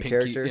your away pinky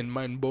character. in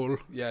mine bowl.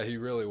 Yeah, he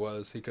really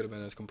was. He could have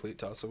been a complete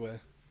toss away.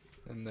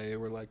 And they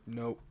were like,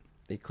 nope,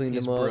 They cleaned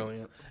he's him up.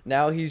 brilliant.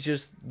 Now he's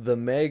just the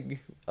Meg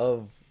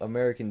of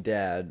American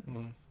Dad,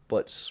 Mhm.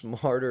 but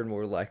smarter and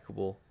more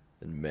likable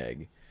than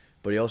Meg.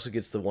 But he also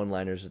gets the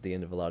one-liners at the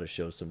end of a lot of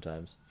shows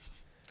sometimes.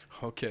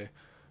 Okay,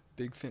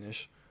 big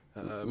finish.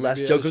 Last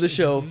maybe I joke of the should-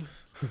 show.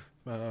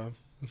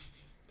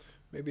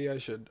 Maybe I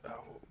should.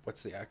 Oh,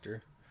 what's the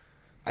actor?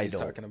 I he's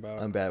don't. talking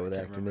about? I'm bad with I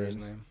can't actor remember his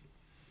names. name.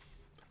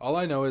 All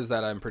I know is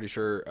that I'm pretty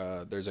sure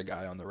there's a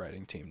guy on the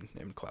writing team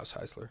named Klaus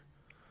Heisler,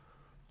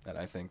 and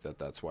I think that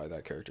that's why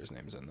that character's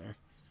name's in there,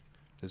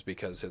 is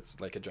because it's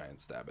like a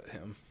giant stab at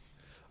him.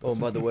 Oh,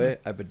 by the way,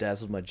 I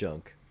bedazzled my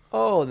junk.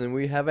 Oh, then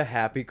we have a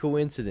happy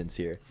coincidence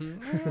here.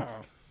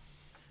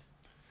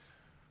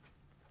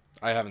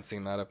 I haven't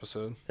seen that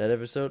episode. That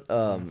episode,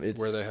 it's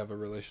where they have a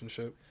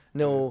relationship.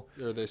 no,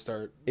 Or they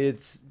start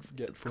it's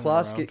get fooling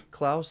Klaus. around.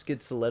 Klaus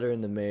gets a letter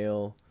in the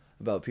mail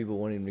about people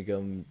wanting to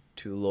come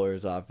to a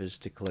lawyer's office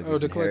to collect Oh,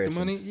 his to collect the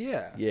money?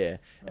 inheritance. Yeah. Yeah,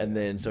 and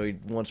then so he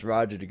wants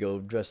Roger to go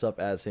dress up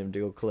as him to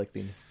go collect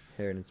the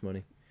inheritance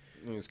money.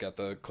 He's got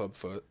the club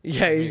foot.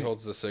 Yeah, He he's,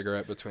 holds the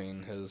cigarette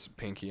between his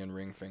pinky and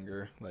ring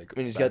finger, like.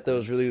 and he's got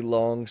those backwards. really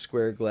long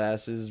square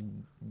glasses,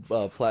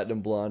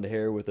 platinum blonde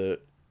hair with a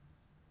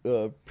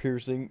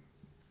piercing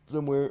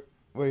somewhere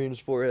right in his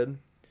forehead.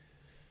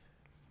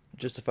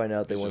 Just to find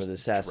out they He's wanted to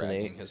just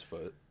assassinate. dragging his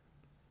foot.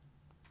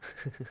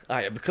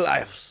 I am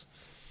Klaus.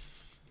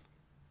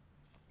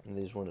 And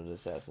they just wanted to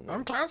assassinate.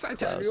 I'm Klaus, I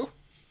tell Klaus. you.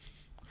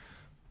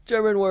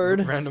 German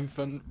word. Random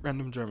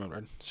German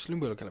word.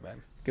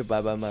 Schlimmwürdelkennebein.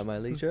 Goodbye, bye, my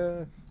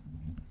leisure.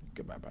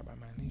 Goodbye, bye, bye,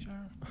 my leisure.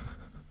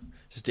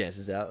 Just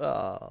dances out.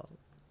 Oh.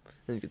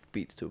 And he gets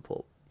beats to a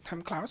pulp.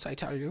 I'm Klaus, I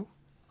tell you.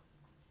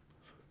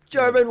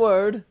 German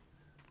word.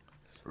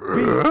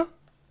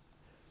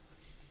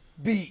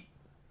 Beat.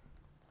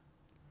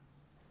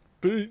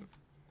 Beat.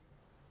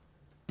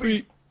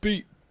 Beat.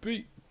 Beat.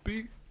 Beat.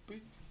 Beat.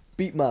 Beat.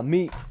 Beat my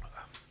meat.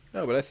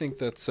 No, but I think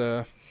that's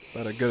about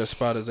as good a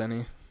spot as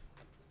any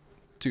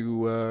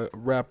to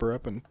wrap her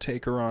up and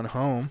take her on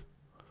home.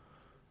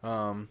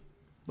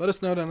 Let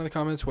us know down in the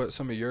comments what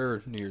some of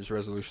your New Year's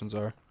resolutions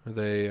are. Are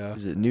they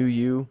Is it new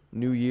you,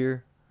 new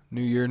year?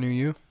 New Year, New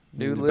You?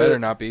 New It lit. better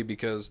not be,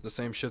 because the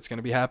same shit's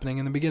gonna be happening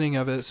in the beginning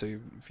of it. So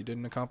if you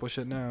didn't accomplish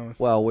it now,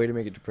 Wow, way to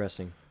make it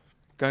depressing.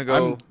 Gonna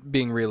go I'm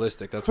being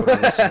realistic. That's what our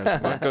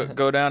listeners want.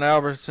 go down to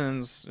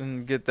Albertsons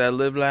and get that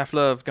live, laugh,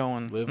 love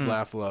going. Live,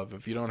 laugh, love.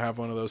 If you don't have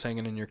one of those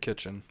hanging in your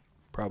kitchen,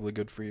 probably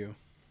good for you.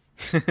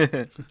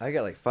 I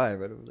got like 5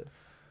 right over there.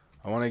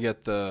 I want to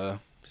get the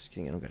Just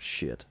kidding, I don't got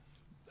shit.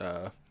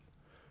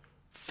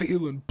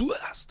 feeling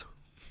blessed.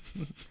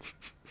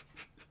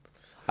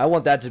 I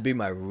want that to be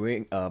my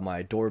ring,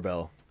 my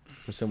doorbell.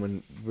 When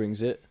someone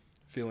rings it.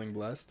 Feeling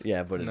blessed.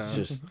 Yeah, but it's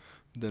No. just.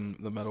 Then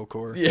the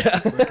metalcore.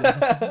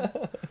 Yeah.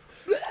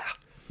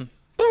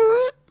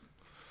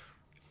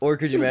 Or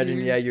could you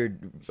imagine? Yeah, your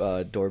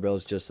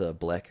doorbell's just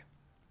black.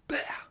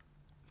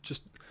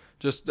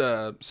 Just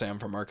Sam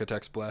from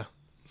Architects Blah.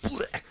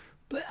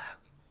 Well,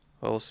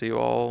 we'll see you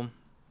all.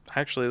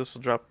 Actually, this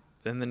will drop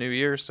in the new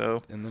year, so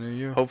In the new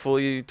year.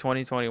 hopefully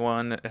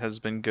 2021 has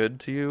been good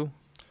to you.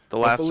 The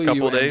last Hopefully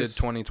couple you ended days.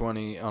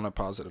 2020 on a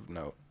positive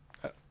note.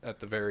 At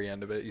the very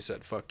end of it, you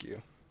said "fuck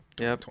you."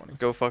 Yep. 2020.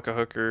 Go fuck a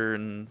hooker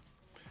and.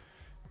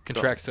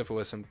 Contract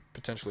syphilis and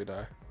potentially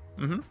die.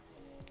 Mm-hmm.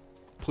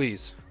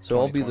 Please. So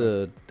I'll be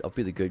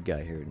 2020. the good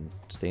guy here and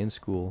stay in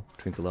school,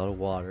 drink a lot of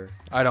water.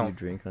 I don't. You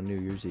drink on New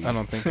Year's Eve. I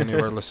don't think any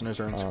of our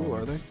listeners are in school,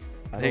 are they?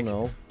 I don't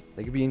know.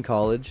 They could be in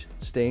college.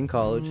 Stay in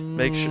college.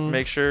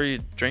 Make sure you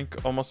drink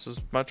almost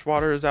as much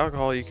water as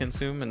alcohol you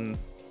consume and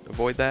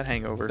avoid that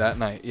hangover. That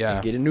night, yeah.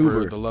 And get an For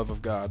Uber. the love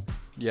of God.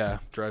 Yeah,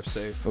 drive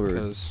safe. Or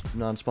Because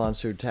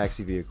non-sponsored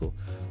taxi vehicle.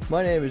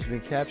 My name has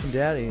been Captain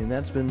Daddy, and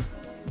that's been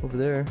over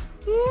there.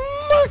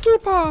 Monkey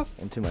Paws.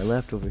 And to my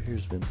left over here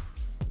has been.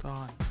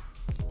 Dawn.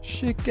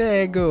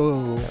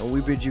 Chicago. And we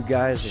bid you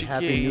guys a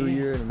happy Chicky. New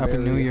Year and a Happy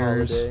merry New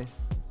Year's. holiday.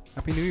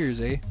 Happy New Year's,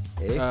 eh?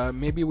 Eh?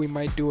 Maybe we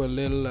might do a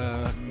little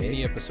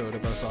mini episode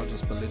of us all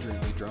just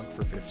belligerently drunk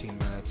for 15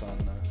 minutes on.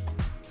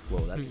 Whoa,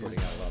 that's putting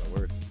out a lot of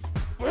words.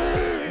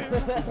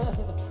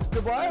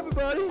 Goodbye,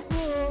 everybody.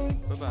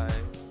 Bye bye.